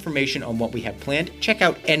more information on what we have planned, check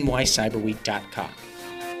out nycyberweek.com.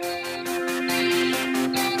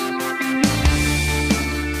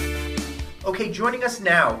 Okay, joining us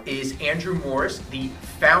now is Andrew Morris, the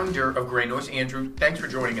founder of GreyNoise. Andrew, thanks for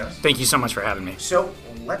joining us. Thank you so much for having me. So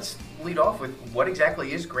let's lead off with what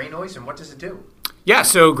exactly is GreyNoise and what does it do? Yeah,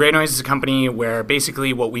 so GreyNoise is a company where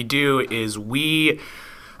basically what we do is we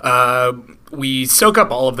soak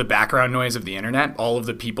up all of the background noise of the internet, all of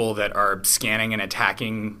the people that are scanning and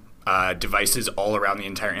attacking devices all around the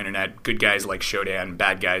entire internet, good guys like Shodan,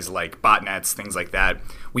 bad guys like botnets, things like that.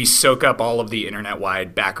 We soak up all of the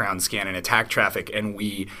internet-wide background scan and attack traffic, and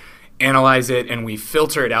we analyze it and we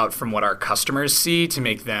filter it out from what our customers see to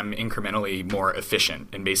make them incrementally more efficient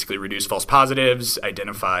and basically reduce false positives,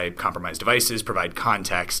 identify compromised devices, provide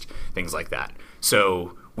context, things like that.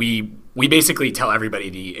 So we basically tell everybody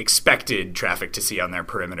the expected traffic to see on their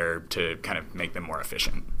perimeter to kind of make them more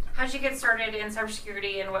efficient. How did you get started in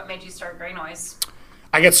cybersecurity, and what made you start GreyNoise?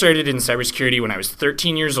 I got started in cybersecurity when I was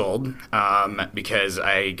 13 years old because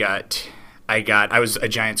I was a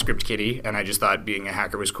giant script kiddie, and I just thought being a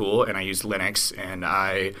hacker was cool, and I used Linux, and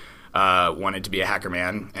I wanted to be a hacker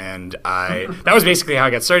man, and that was basically how I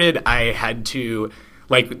got started. I had to,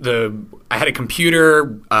 I had a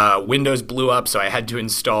computer, Windows blew up, so I had to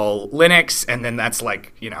install Linux, and then that's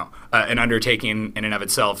an undertaking in and of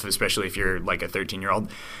itself, especially if you're like a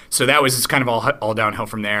 13-year-old. So that was kind of all downhill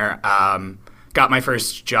from there. Got my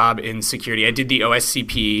first job in security. I did the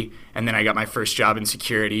OSCP, and then I got my first job in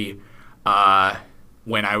security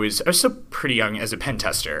when I was still pretty young as a pen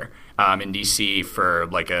tester in DC for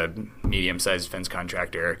like a medium-sized defense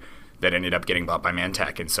contractor that ended up getting bought by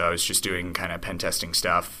Mantech. And so I was just doing kind of pen testing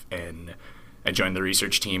stuff, and I joined the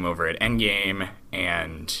research team over at Endgame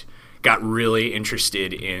and got really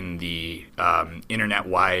interested in the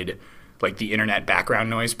internet-wide, like the internet background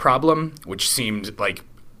noise problem, which seemed like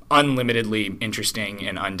unlimitedly interesting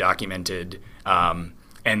and undocumented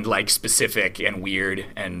and like specific and weird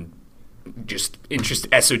and just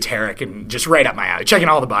esoteric and just right up my alley, checking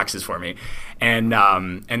all the boxes for me. And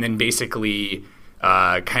then basically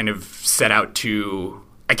kind of set out to,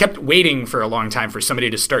 I kept waiting for a long time for somebody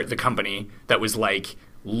to start the company that was like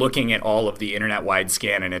looking at all of the internet-wide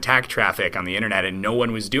scan and attack traffic on the internet, and no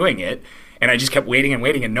one was doing it. And I just kept waiting and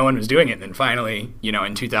waiting, and no one was doing it. And then finally,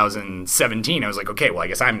 in 2017, I was like, okay, well, I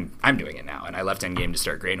guess I'm doing it now. And I left Endgame to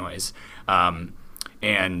start GreyNoise.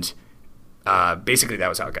 Basically, that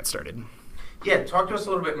was how it got started. Yeah, talk to us a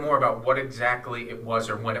little bit more about what exactly it was,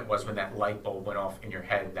 or when it was when that light bulb went off in your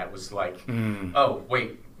head that was like, oh,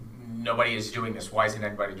 wait, nobody is doing this. Why isn't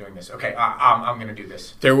anybody doing this? Okay, I'm going to do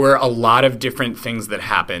this. There were a lot of different things that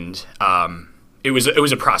happened. It was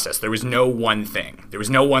a process. There was no one thing. There was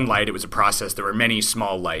no one light. It was a process. There were many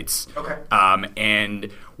small lights. Okay.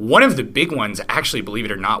 And one of the big ones, actually, believe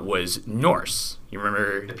it or not, was Norse. You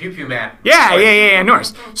remember? The Pew Pew map. Yeah,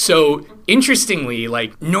 Norse. So, interestingly,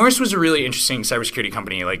 Norse was a really interesting cybersecurity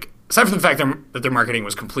company. Aside from the fact that their marketing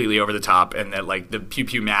was completely over the top, and that the Pew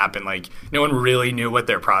Pew map, and no one really knew what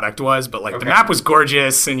their product was, but the map was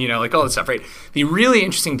gorgeous, and all that stuff, right? The really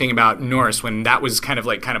interesting thing about Norse, when that was kind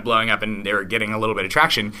of blowing up and they were getting a little bit of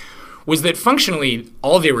traction, was that functionally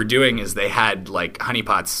all they were doing is they had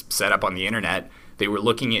honeypots set up on the internet. They were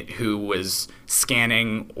looking at who was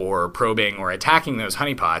scanning or probing or attacking those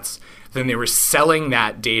honeypots. Then they were selling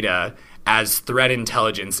that data as threat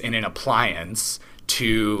intelligence in an appliance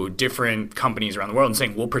to different companies around the world and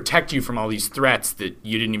saying, we'll protect you from all these threats that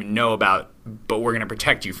you didn't even know about, but we're going to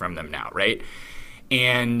protect you from them now, right?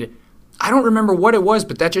 And I don't remember what it was,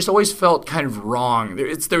 but that just always felt kind of wrong.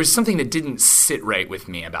 There was something that didn't sit right with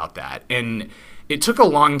me about that. And it took a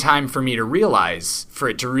long time for me to realize, for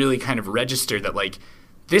it to really kind of register that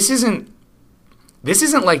this isn't this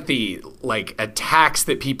isn't like the attacks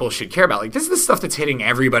that people should care about. Like, this is the stuff that's hitting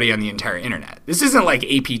everybody on the entire internet. This isn't like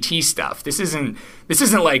APT stuff. This isn't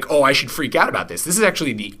like, oh, I should freak out about this. This is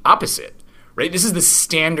actually the opposite, right? This is the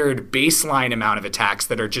standard baseline amount of attacks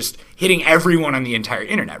that are just hitting everyone on the entire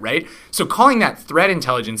internet, right? So calling that threat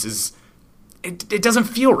intelligence is, it doesn't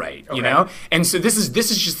feel right, you know? And so this is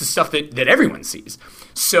just the stuff that everyone sees.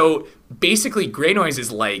 So basically, gray noise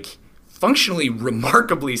is like functionally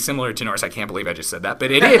remarkably similar to Norse. I can't believe I just said that,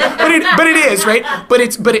 but it is. but it is, right?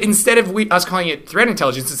 But instead of us calling it threat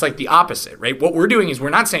intelligence, it's like the opposite, right? What we're doing is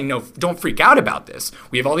we're not saying, no, don't freak out about this.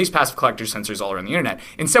 We have all these passive collector sensors all around the internet.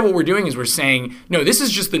 Instead, what we're doing is we're saying, no, this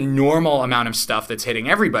is just the normal amount of stuff that's hitting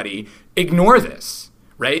everybody. Ignore this,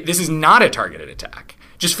 right? This is not a targeted attack.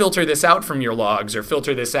 Just filter this out from your logs, or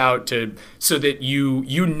filter this out so that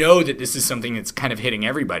you know that this is something that's kind of hitting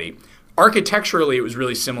everybody. Architecturally, it was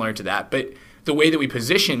really similar to that, but the way that we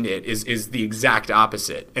positioned it is the exact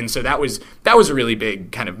opposite. And so that was a really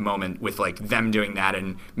big kind of moment with like them doing that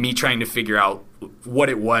and me trying to figure out what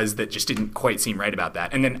it was that just didn't quite seem right about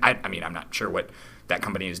that. And then I mean, I'm not sure what that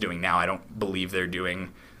company is doing now. I don't believe they're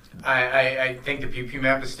doing. I think the Pew Pew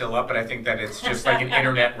map is still up, but I think that it's just like an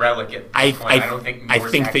internet relic at this point. I don't think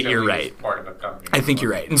Norse that you're right. Part of a company. I think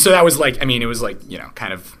you're right. And so that was like, I mean, it was like, you know,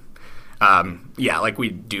 kind of, like we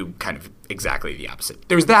do kind of exactly the opposite.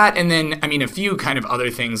 There was that, and then, I mean, a few kind of other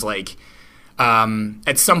things like,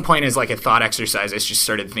 at some point as like a thought exercise, I just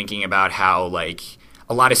started thinking about how like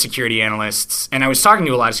a lot of security analysts, and I was talking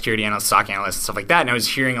to a lot of security analysts, SOC analysts, and stuff like that, and I was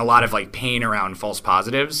hearing a lot of like pain around false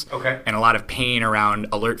positives, and a lot of pain around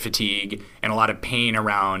alert fatigue, and a lot of pain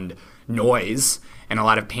around noise, and a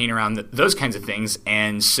lot of pain around those kinds of things.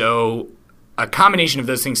 And so a combination of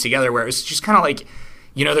those things together where it was just kind of like,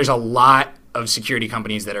 you know, there's a lot of security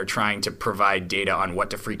companies that are trying to provide data on what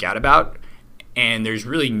to freak out about, and there's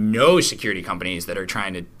really no security companies that are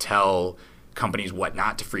trying to tell companies what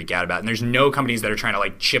not to freak out about. And there's no companies that are trying to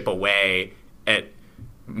like chip away at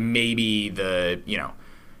maybe the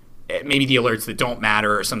alerts that don't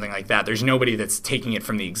matter or something like that. There's nobody that's taking it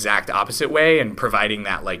from the exact opposite way and providing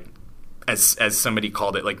that, like, as somebody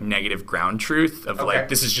called it, like negative ground truth of like,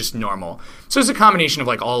 this is just normal. So it's a combination of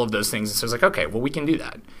like all of those things. And so it's like, okay, well, we can do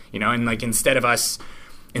that, you know? And like, instead of us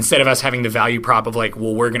having the value prop of like,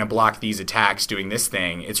 well, we're going to block these attacks doing this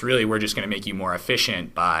thing, it's really, we're just going to make you more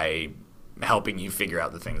efficient by helping you figure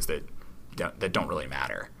out the things that don't really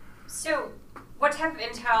matter. So what type of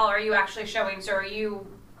intel are you actually showing? So are you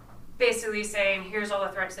basically saying, here's all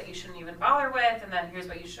the threats that you shouldn't even bother with, and then here's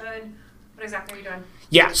what you should? What exactly are you doing?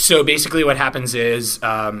 Yeah, so basically what happens is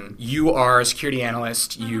you are a security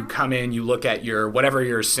analyst. Mm-hmm. You come in, you look at whatever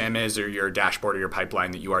your SIM is or your dashboard or your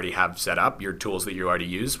pipeline that you already have set up, your tools that you already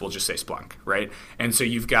use, we'll just say Splunk, right? And so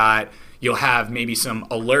you'll have maybe some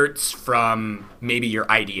alerts from maybe your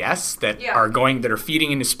IDS that are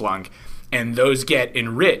feeding into Splunk, and those get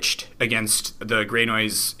enriched against the Gray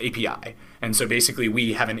Noise API. And so basically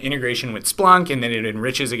we have an integration with Splunk, and then it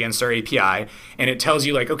enriches against our API, and it tells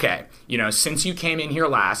you like, okay, you know, since you came in here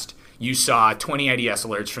last, you saw 20 IDS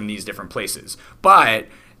alerts from these different places. But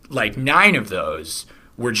like 9 of those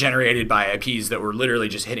were generated by IPs that were literally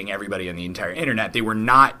just hitting everybody on the entire internet. They were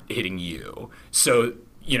not hitting you. So,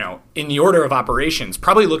 you know, in the order of operations,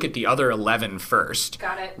 probably look at the other 11 first.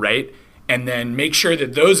 Got it. Right? And then make sure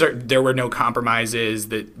that there were no compromises,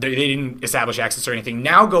 that they didn't establish access or anything.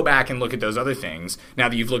 Now go back and look at those other things, now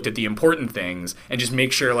that you've looked at the important things, and just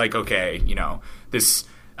make sure, like, okay, you know, these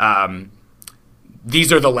are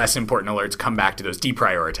the less important alerts. Come back to those.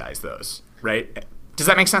 Deprioritize those, right? Does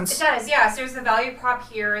that make sense? It does, yeah. So there's the value prop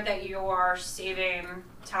here that you are saving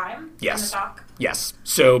time in the SOC? Yes.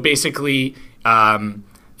 So basically,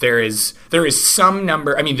 there is some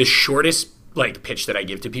number. I mean, the shortest like pitch that I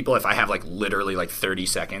give to people, if I have like literally like 30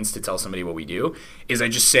 seconds to tell somebody what we do, is I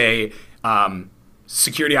just say,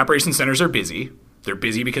 security operations centers are busy. They're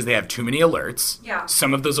busy because they have too many alerts. Yeah.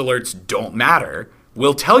 Some of those alerts don't matter.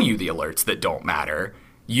 We'll tell you the alerts that don't matter.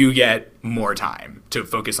 You get more time to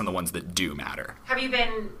focus on the ones that do matter. Have you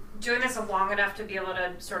been doing this long enough to be able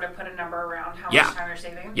to sort of put a number around how much time you're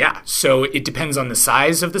saving? Yeah. So it depends on the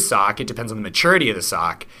size of the SOC. It depends on the maturity of the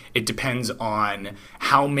SOC. It depends on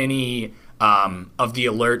how many of the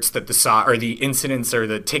alerts that the SOC, or the incidents or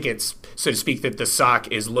the tickets, so to speak, that the SOC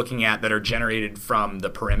is looking at that are generated from the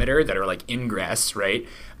perimeter, that are like ingress, right?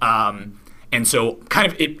 And so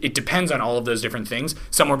kind of it depends on all of those different things,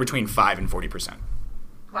 somewhere between 5 and 40%.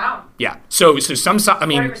 Wow. Yeah. So some SOC, I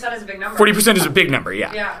mean, 40% is a big number. 40% is a big number,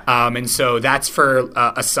 yeah. Yeah. And so that's for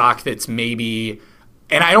a SOC that's maybe,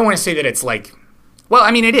 and I don't want to say that it's like, well, I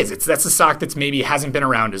mean, it is. That's a SOC that's maybe hasn't been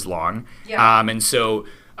around as long. Yeah. And so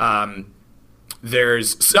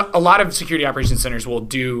a lot of security operations centers will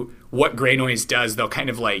do what Gray Noise does. They'll kind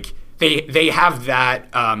of like they have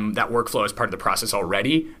that that workflow as part of the process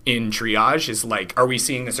already in triage. Is like, are we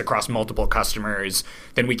seeing this across multiple customers?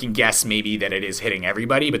 Then we can guess maybe that it is hitting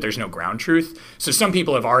everybody, but there's no ground truth. So some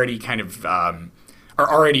people have already kind of are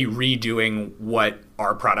already redoing what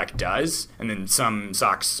our product does, and then some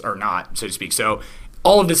SOCs are not, so to speak. So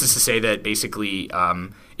all of this is to say that basically,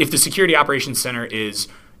 if the security operations center is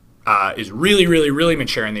really, really, really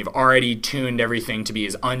mature and they've already tuned everything to be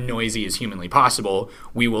as unnoisy as humanly possible,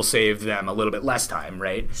 we will save them a little bit less time,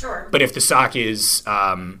 right? Sure. But if the SOC is,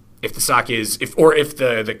 if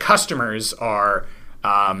the customers are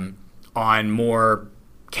on more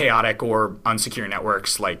chaotic or unsecure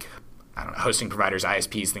networks, like I don't know, hosting providers,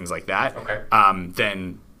 ISPs, things like that, Okay.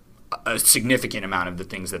 then a significant amount of the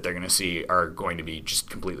things that they're going to see are going to be just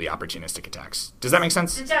completely opportunistic attacks. Does that make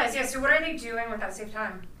sense? It does, yeah. So what are they doing with that saved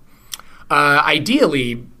time?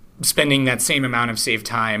 Ideally, spending that same amount of saved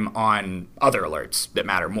time on other alerts that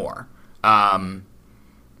matter more.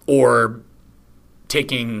 Or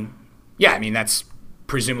taking, that's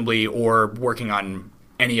presumably, or working on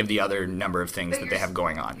any of the other number of things that they have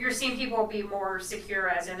going on. You're seeing people be more secure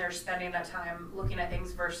as in they're spending that time looking at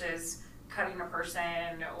things versus cutting a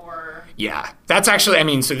person or... Yeah, that's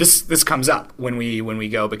actually, so this comes up when we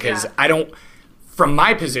go, because Yeah. From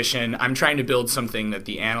my position, I'm trying to build something that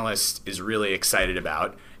the analyst is really excited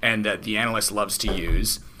about and that the analyst loves to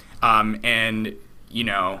use. And,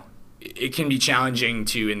 it can be challenging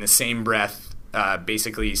to, in the same breath,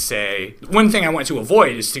 basically say, one thing I want to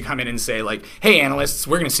avoid is to come in and say, like, hey, analysts,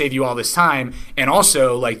 we're going to save you all this time. And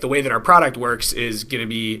also, like, the way that our product works is going to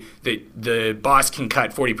be that the boss can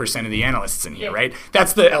cut 40% of the analysts in here, right?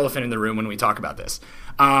 That's the elephant in the room when we talk about this.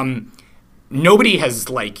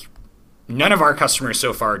 None of our customers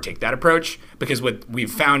so far take that approach, because what we've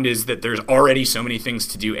found is that there's already so many things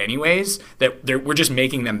to do anyways that we're just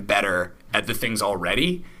making them better at the things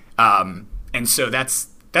already. And so that's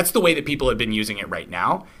the way that people have been using it right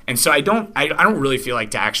now. And so I don't really feel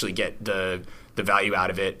like to actually get the value out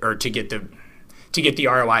of it, or to get the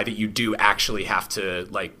ROI that you do actually have to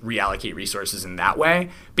like reallocate resources in that way,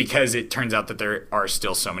 because it turns out that there are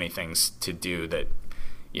still so many things to do that,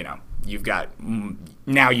 you've got,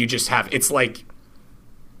 now you just have, it's like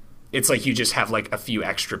you just have like a few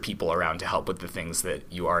extra people around to help with the things that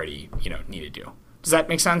you already, need to do. Does that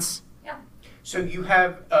make sense? Yeah. So you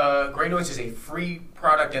have Gray Noise is a free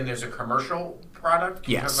product and there's a commercial product.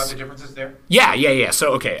 Can you talk about the differences there? Yeah.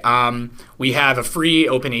 So, okay, we have a free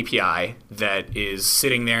open API that is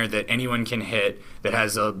sitting there that anyone can hit, that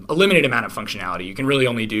has a limited amount of functionality. You can really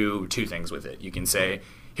only do two things with it. You can say,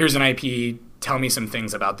 here's an IP, tell me some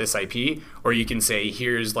things about this IP, or you can say,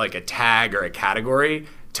 here's like a tag or a category,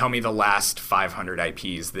 tell me the last 500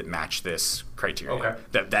 IPs that match this criteria,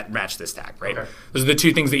 that match this tag, right? Okay. Those are the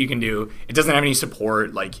two things that you can do. It doesn't have any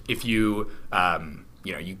support. Like if you,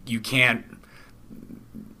 you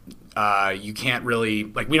can't really,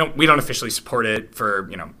 like, we don't officially support it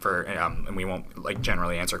and we won't like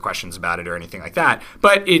generally answer questions about it or anything like that,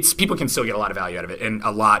 but people can still get a lot of value out of it, and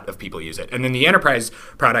a lot of people use it. And then the enterprise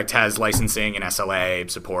product has licensing and SLA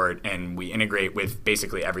support, and we integrate with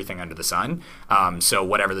basically everything under the sun. So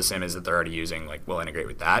whatever the SIM is that they're already using, like, we'll integrate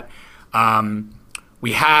with that.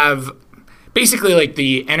 We have basically, like,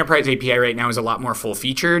 the enterprise API right now is a lot more full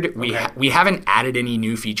featured. We haven't added any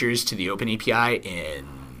new features to the open API in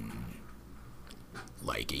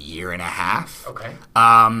like a year and a half. Okay.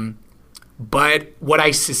 But what I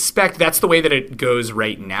suspect, that's the way that it goes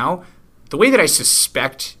right now. The way that I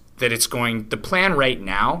suspect that the plan right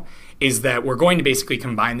now is that we're going to basically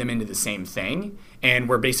combine them into the same thing. And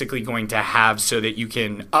we're basically going to have so that you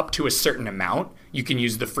can, up to a certain amount, you can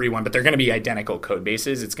use the free one, but they're going to be identical code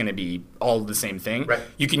bases. It's going to be all the same thing. Right.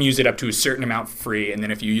 You can use it up to a certain amount free, and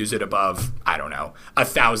then if you use it above,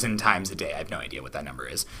 1,000 times a day, I have no idea what that number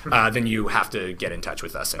is, then you have to get in touch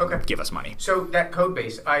with us and give us money. So that code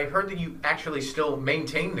base, I heard that you actually still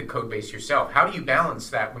maintain the code base yourself. How do you balance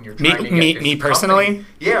that when you're trying to get this me personally? company?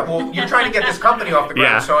 Yeah, well, you're trying to get this company off the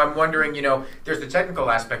ground, Yeah. so I'm wondering, there's the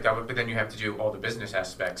technical aspect of it, but then you have to do all the business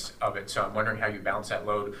aspects of it. So I'm wondering how you balance that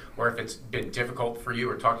load, or if it's been difficult for you,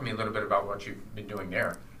 or talk to me a little bit about what you've been doing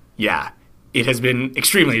there. Yeah, it has been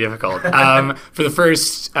extremely difficult. For the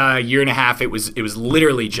first year and a half, it was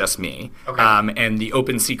literally just me. Okay. And the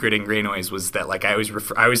open secret in Gray Noise was that, like, I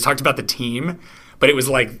always talked about the team, but it was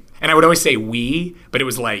like, and I would always say we, but it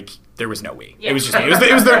was like there was no we. Yeah. It was just me.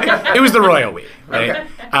 It was the royal we, right?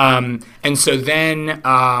 Okay. And so then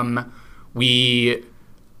I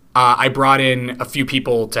brought in a few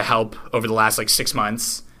people to help over the last like 6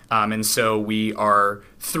 months. And so we are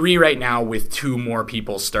 3 right now with 2 more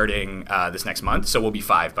people starting this next month. So we'll be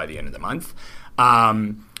 5 by the end of the month.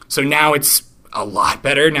 So now it's a lot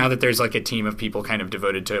better now that there's like a team of people kind of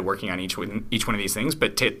devoted to working on each one of these things.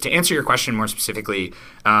 But to answer your question more specifically,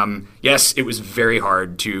 yes, it was very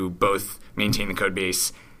hard to both maintain the code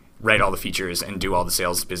base, write all the features, and do all the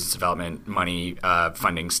sales, business development, money,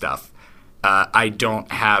 funding stuff. I don't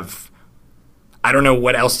know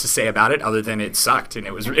what else to say about it other than it sucked, and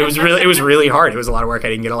it was really hard. It was a lot of work. I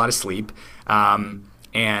didn't get a lot of sleep,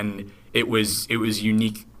 and it was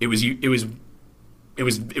unique. It was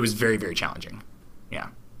very, very challenging. Yeah.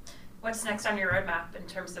 What's next on your roadmap in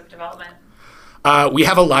terms of development? We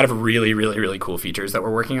have a lot of really, really, really cool features that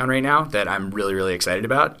we're working on right now that I'm really, really excited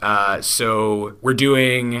about. So we're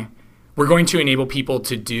going to enable people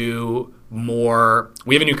to do more.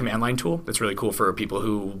 We have a new command line tool that's really cool for people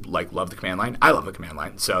who love the command line. I love the command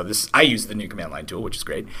line, so I use the new command line tool, which is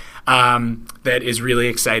great. That is really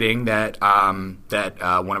exciting. That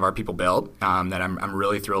one of our people built. That I'm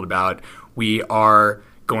really thrilled about. We are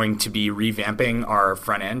going to be revamping our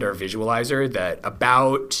front end, our visualizer. That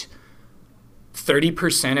about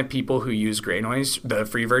 30% of people who use GreyNoise, the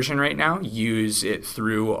free version right now, use it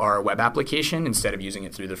through our web application instead of using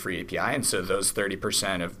it through the free API. And so those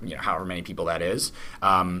 30% of however many people that is,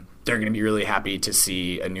 they're going to be really happy to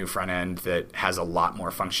see a new front end that has a lot more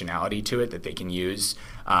functionality to it that they can use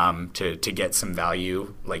to get some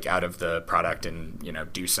value out of the product and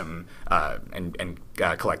do some and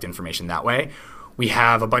collect information that way. We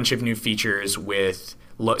have a bunch of new features with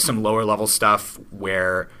some lower level stuff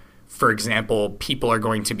where, for example, people are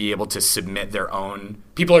going to be able to submit their own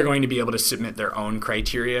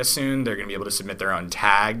criteria soon. They're going to be able to submit their own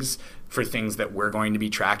tags for things that we're going to be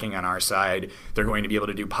tracking on our side. They're going to be able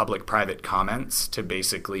to do public-private comments to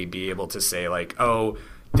basically be able to say oh,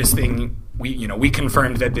 this thing, we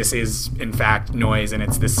confirmed that this is in fact noise and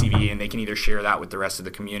it's this CV, and they can either share that with the rest of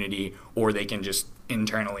the community or they can just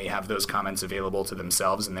internally have those comments available to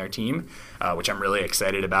themselves and their team, which I'm really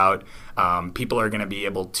excited about. People are going to be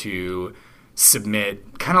able to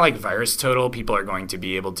submit, kind of like VirusTotal, people are going to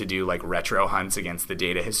be able to do retro hunts against the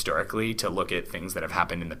data historically to look at things that have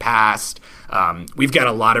happened in the past. We've got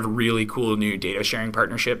a lot of really cool new data sharing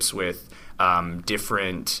partnerships with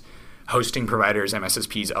different hosting providers,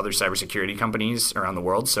 MSSPs, other cybersecurity companies around the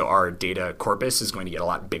world. So our data corpus is going to get a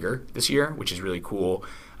lot bigger this year, which is really cool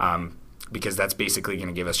because that's basically going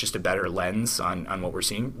to give us just a better lens on what we're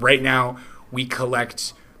seeing. Right now, we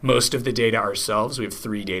collect most of the data ourselves. We have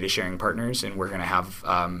 3 data sharing partners, and we're going to have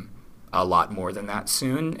a lot more than that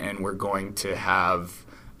soon. And we're going to have,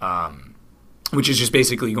 which is just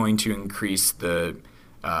basically going to increase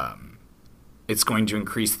it's going to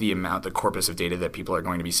increase the corpus of data that people are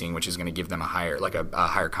going to be seeing, which is going to give them a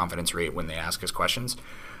higher confidence rate when they ask us questions.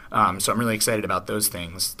 So I'm really excited about those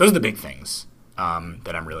things. Those are the big things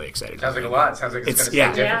that I'm really excited about. Sounds like a lot. Sounds like it's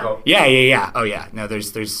going to be difficult. Yeah. Oh yeah. No,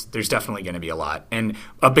 there's definitely going to be a lot. And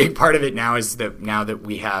a big part of it now is that now that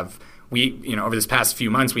we over this past few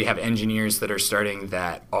months, we have engineers that are starting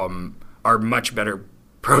that are much better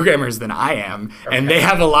programmers than I am, and they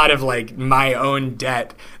have a lot of my own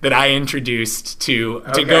debt that I introduced to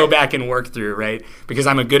go back and work through, right? Because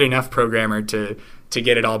I'm a good enough programmer to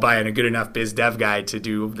get it all by and a good enough biz dev guy to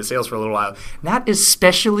do the sales for a little while. Not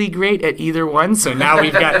especially great at either one, so now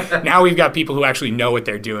we've got people who actually know what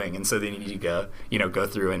they're doing, and so they need to go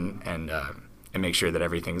through and make sure that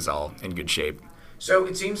everything's all in good shape. So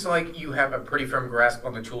it seems like you have a pretty firm grasp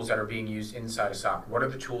on the tools that are being used inside a SOC. What are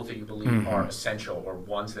the tools that you believe are essential or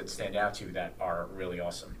ones that stand out to you that are really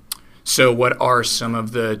awesome? So what are some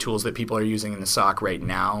of the tools that people are using in the SOC right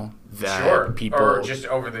now that people... Or just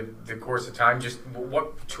over the course of time, just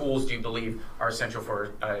what tools do you believe are essential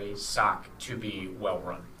for a SOC to be well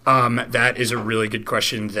run? That is a really good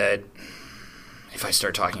question that if I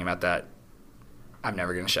start talking about that, I'm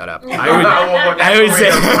never going to shut up. I would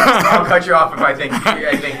say I'll cut you off if I think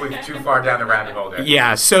we're too far down the rabbit hole there.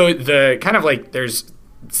 Yeah, so the kind of there's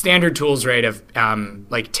standard tools, right, of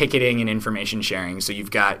ticketing and information sharing. So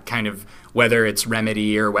you've got kind of whether it's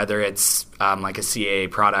Remedy or whether it's a CA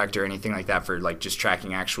product or anything like that for just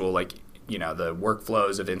tracking actual the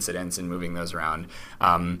workflows of incidents and moving those around.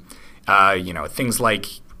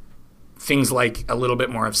 Things like a little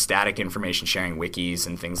bit more of static information sharing, wikis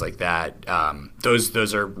and things like that.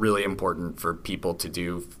 Those are really important for people to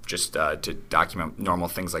do, just to document normal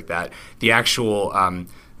things like that. The actual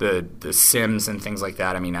the SIMs and things like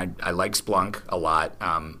that. I mean, I like Splunk a lot.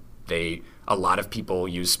 A lot of people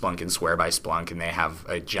use Splunk and swear by Splunk, and they have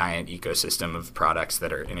a giant ecosystem of products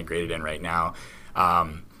that are integrated in right now.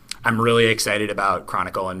 I'm really excited about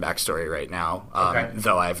Chronicle and Backstory right now, Okay.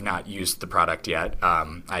 though I've not used the product yet.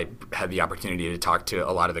 I had the opportunity to talk to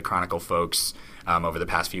a lot of the Chronicle folks over the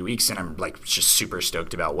past few weeks, and I'm like just super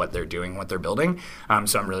stoked about what they're doing, what they're building.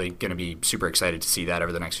 So I'm really going to be super excited to see that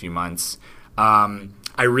over the next few months.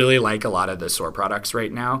 I really like a lot of the SOAR products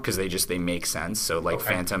right now because they make sense. So like Okay.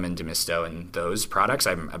 Phantom and Demisto and those products,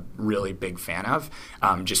 I'm a really big fan of,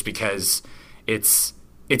 just because it's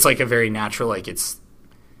like a very natural, like it's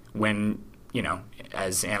when,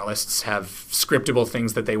 as analysts have scriptable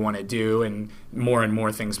things that they want to do and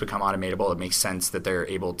more things become automatable, it makes sense that they're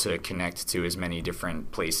able to connect to as many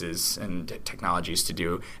different places and technologies to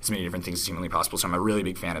do as many different things as humanly possible. So I'm a really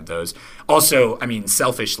big fan of those. Also, I mean,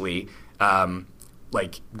 selfishly,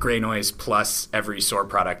 like Gray Noise plus every SOAR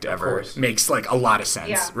product ever course. makes like a lot of sense,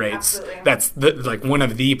 Yeah, right? absolutely. That's like one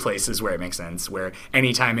of the places where it makes sense, where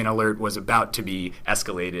anytime an alert was about to be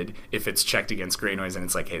escalated, if it's checked against Gray Noise and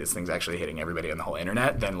it's like, hey, this thing's actually hitting everybody on the whole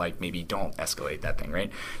internet, then like maybe don't escalate that thing, right?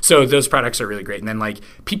 So those products are really great. And then like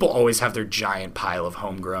people always have their giant pile of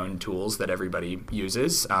homegrown tools that everybody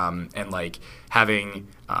uses, and like having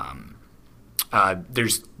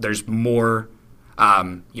there's more,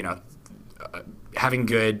 having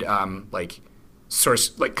good like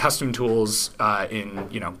source, like custom tools in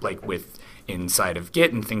like with inside of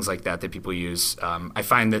Git and things like that people use. I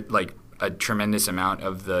find that like a tremendous amount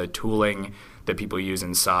of the tooling that people use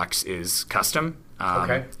in SOCs is custom.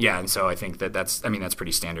 Okay. Yeah, and so I think that's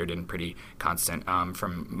pretty standard and pretty constant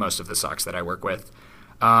from most of the SOCs that I work with.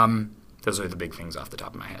 Those are the big things off the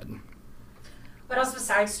top of my head. What else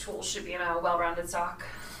besides tools should be in a well-rounded SOC?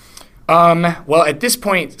 Well, at this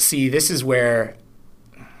point, see, this is where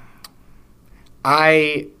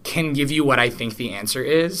I can give you what I think the answer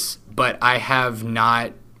is, but I have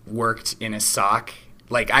not worked in a SOC.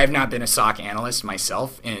 Like, I have not been a SOC analyst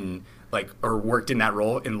myself or worked in that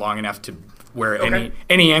role in long enough to where Okay.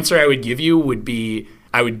 any answer I would give you would be,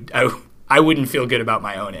 I wouldn't feel good about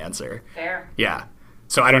my own answer. Fair. Yeah.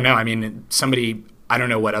 So I don't know. I mean, I don't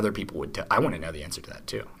know what other people would tell. I want to know the answer to that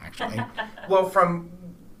too, actually. Well, from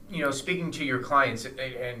speaking to your clients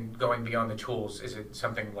and going beyond the tools, is it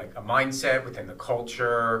something like a mindset within the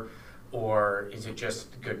culture, or is it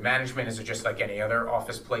just good management? Is it just like any other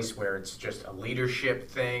office place where it's just a leadership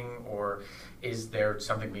thing, or is there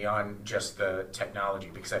something beyond just the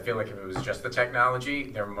technology? Because I feel like if it was just the technology,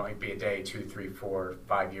 there might be a day, 2, 3, 4,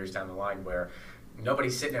 5 years down the line where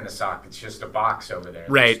nobody's sitting in a SOC. It's just a box over there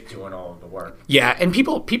Right. that's doing all of the work. Yeah, and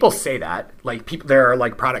people say that. Like there are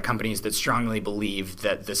like product companies that strongly believe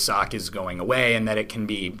that the SOC is going away and that it can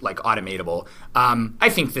be like automatable. I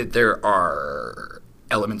think that there are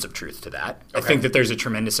elements of truth to that. I Okay. think that there's a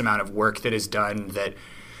tremendous amount of work that is done that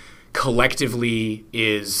collectively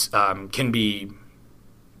is can be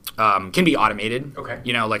automated. Okay.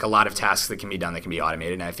 Like a lot of tasks that can be done that can be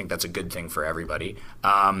automated, and I think that's a good thing for everybody.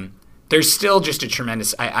 There's still just a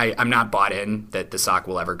tremendous. I'm not bought in that the SOC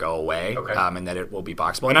will ever go away, Okay. and that it will be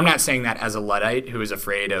boxable. And I'm not saying that as a Luddite who is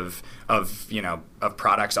afraid of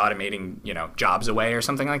products automating jobs away or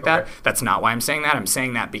something like that. Okay. That's not why I'm saying that. I'm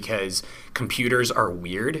saying that because computers are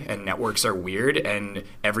weird and networks are weird, and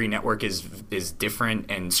every network is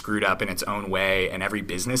different and screwed up in its own way, and every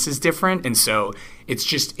business is different, and so it's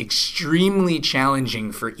just extremely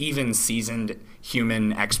challenging for even seasoned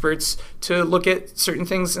human experts to look at certain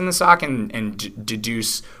things in the SOC and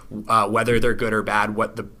deduce whether they're good or bad,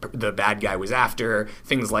 what the bad guy was after,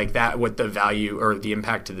 things like that, what the value or the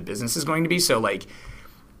impact to the business is going to be. So like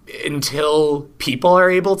until people are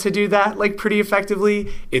able to do that like pretty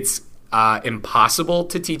effectively, it's impossible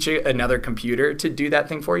to teach another computer to do that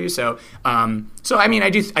thing for you. So I mean, I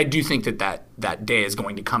do think that day is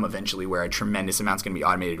going to come eventually where a tremendous amount's going to be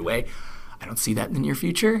automated away. I don't see that in the near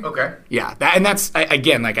future. Okay. Yeah, that's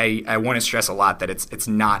again, like I want to stress a lot that it's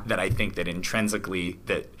not that I think that intrinsically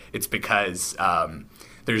that it's because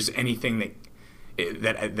there's anything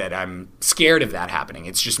that I'm scared of that happening.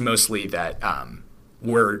 It's just mostly that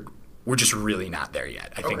we're just really not there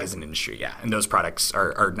yet. I think Okay. as an industry, yeah, and those products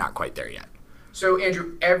are not quite there yet. So,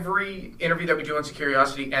 Andrew, every interview that we do on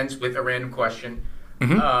Securiosity ends with a random question.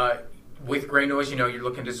 Mm-hmm. With Gray Noise, you're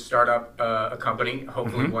looking to start up a company.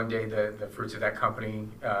 Hopefully, Mm-hmm. one day the fruits of that company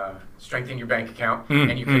strengthen your bank account, Mm,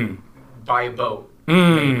 and you can buy a boat.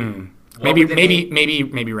 Maybe What would the name-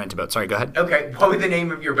 maybe rent a boat. Sorry, go ahead. Okay, what would the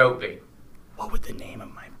name of your boat be? What would the name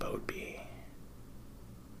of my boat be?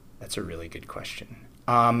 That's a really good question.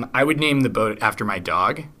 I would name the boat after my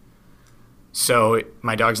dog. So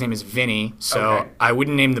my dog's name is Vinny. So Okay. I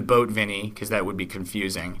wouldn't name the boat Vinny because that would be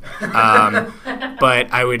confusing. But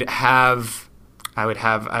I would have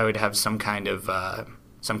some kind of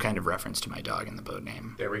some kind of reference to my dog in the boat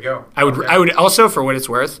name. There we go. I would Okay. I would also, for what it's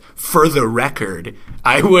worth, for the record,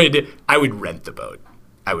 I would rent the boat.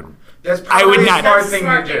 That's I would probably a not- smart thing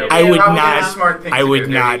to do. I would Probably not. a smart thing I to would do.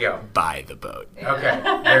 There not you go. buy the boat. Okay,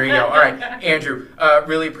 there you go. All right, Andrew,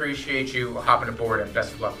 really appreciate you hopping aboard, and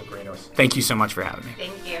best of luck with Greenos. Thank you so much for having me.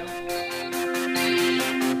 Thank you.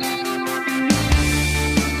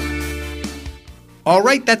 All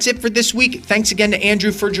right, that's it for this week. Thanks again to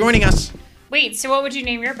Andrew for joining us. Wait, so what would you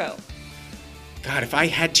name your boat? God, if I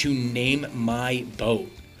had to name my boat,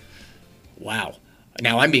 wow.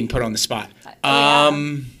 Now I'm being put on the spot.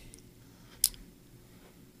 Yeah.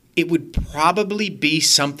 It would probably be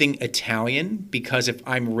something Italian, because if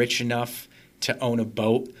I'm rich enough to own a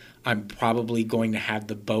boat, I'm probably going to have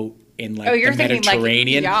the boat in like Oh, you're the thinking, like,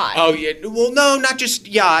 Mediterranean. yacht. Oh yeah. Well, no, not just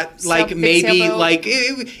yacht. Like big maybe sailboat. like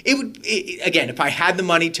it would. Again, if I had the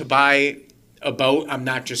money to buy a boat, I'm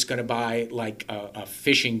not just going to buy like a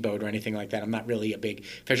fishing boat or anything like that. I'm not really a big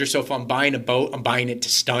fisher. So if I'm buying a boat, I'm buying it to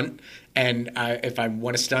stunt. And if I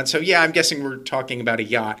want to stunt, so yeah, I'm guessing we're talking about a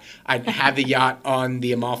yacht. I'd have the yacht on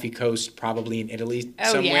the Amalfi Coast, probably in Italy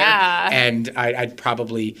somewhere. Yeah. And I'd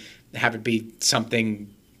probably have it be something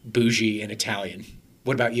bougie and Italian.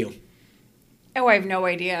 What about you? Oh, I have no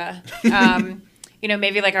idea.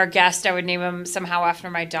 Maybe like our guest, I would name him somehow after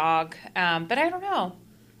my dog. But I don't know.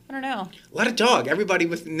 A lot of dog. Everybody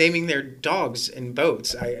with naming their dogs in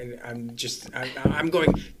boats. I'm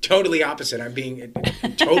going totally opposite. I'm being a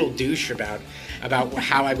total douche about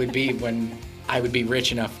how I would be when I would be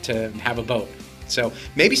rich enough to have a boat. So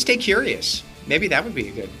maybe Stay Curious. Maybe that would be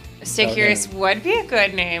a good. Stay boat Curious name. would be a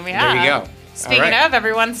good name, yeah. There you go. Speaking All right. of,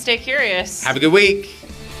 everyone stay curious. Have a good week.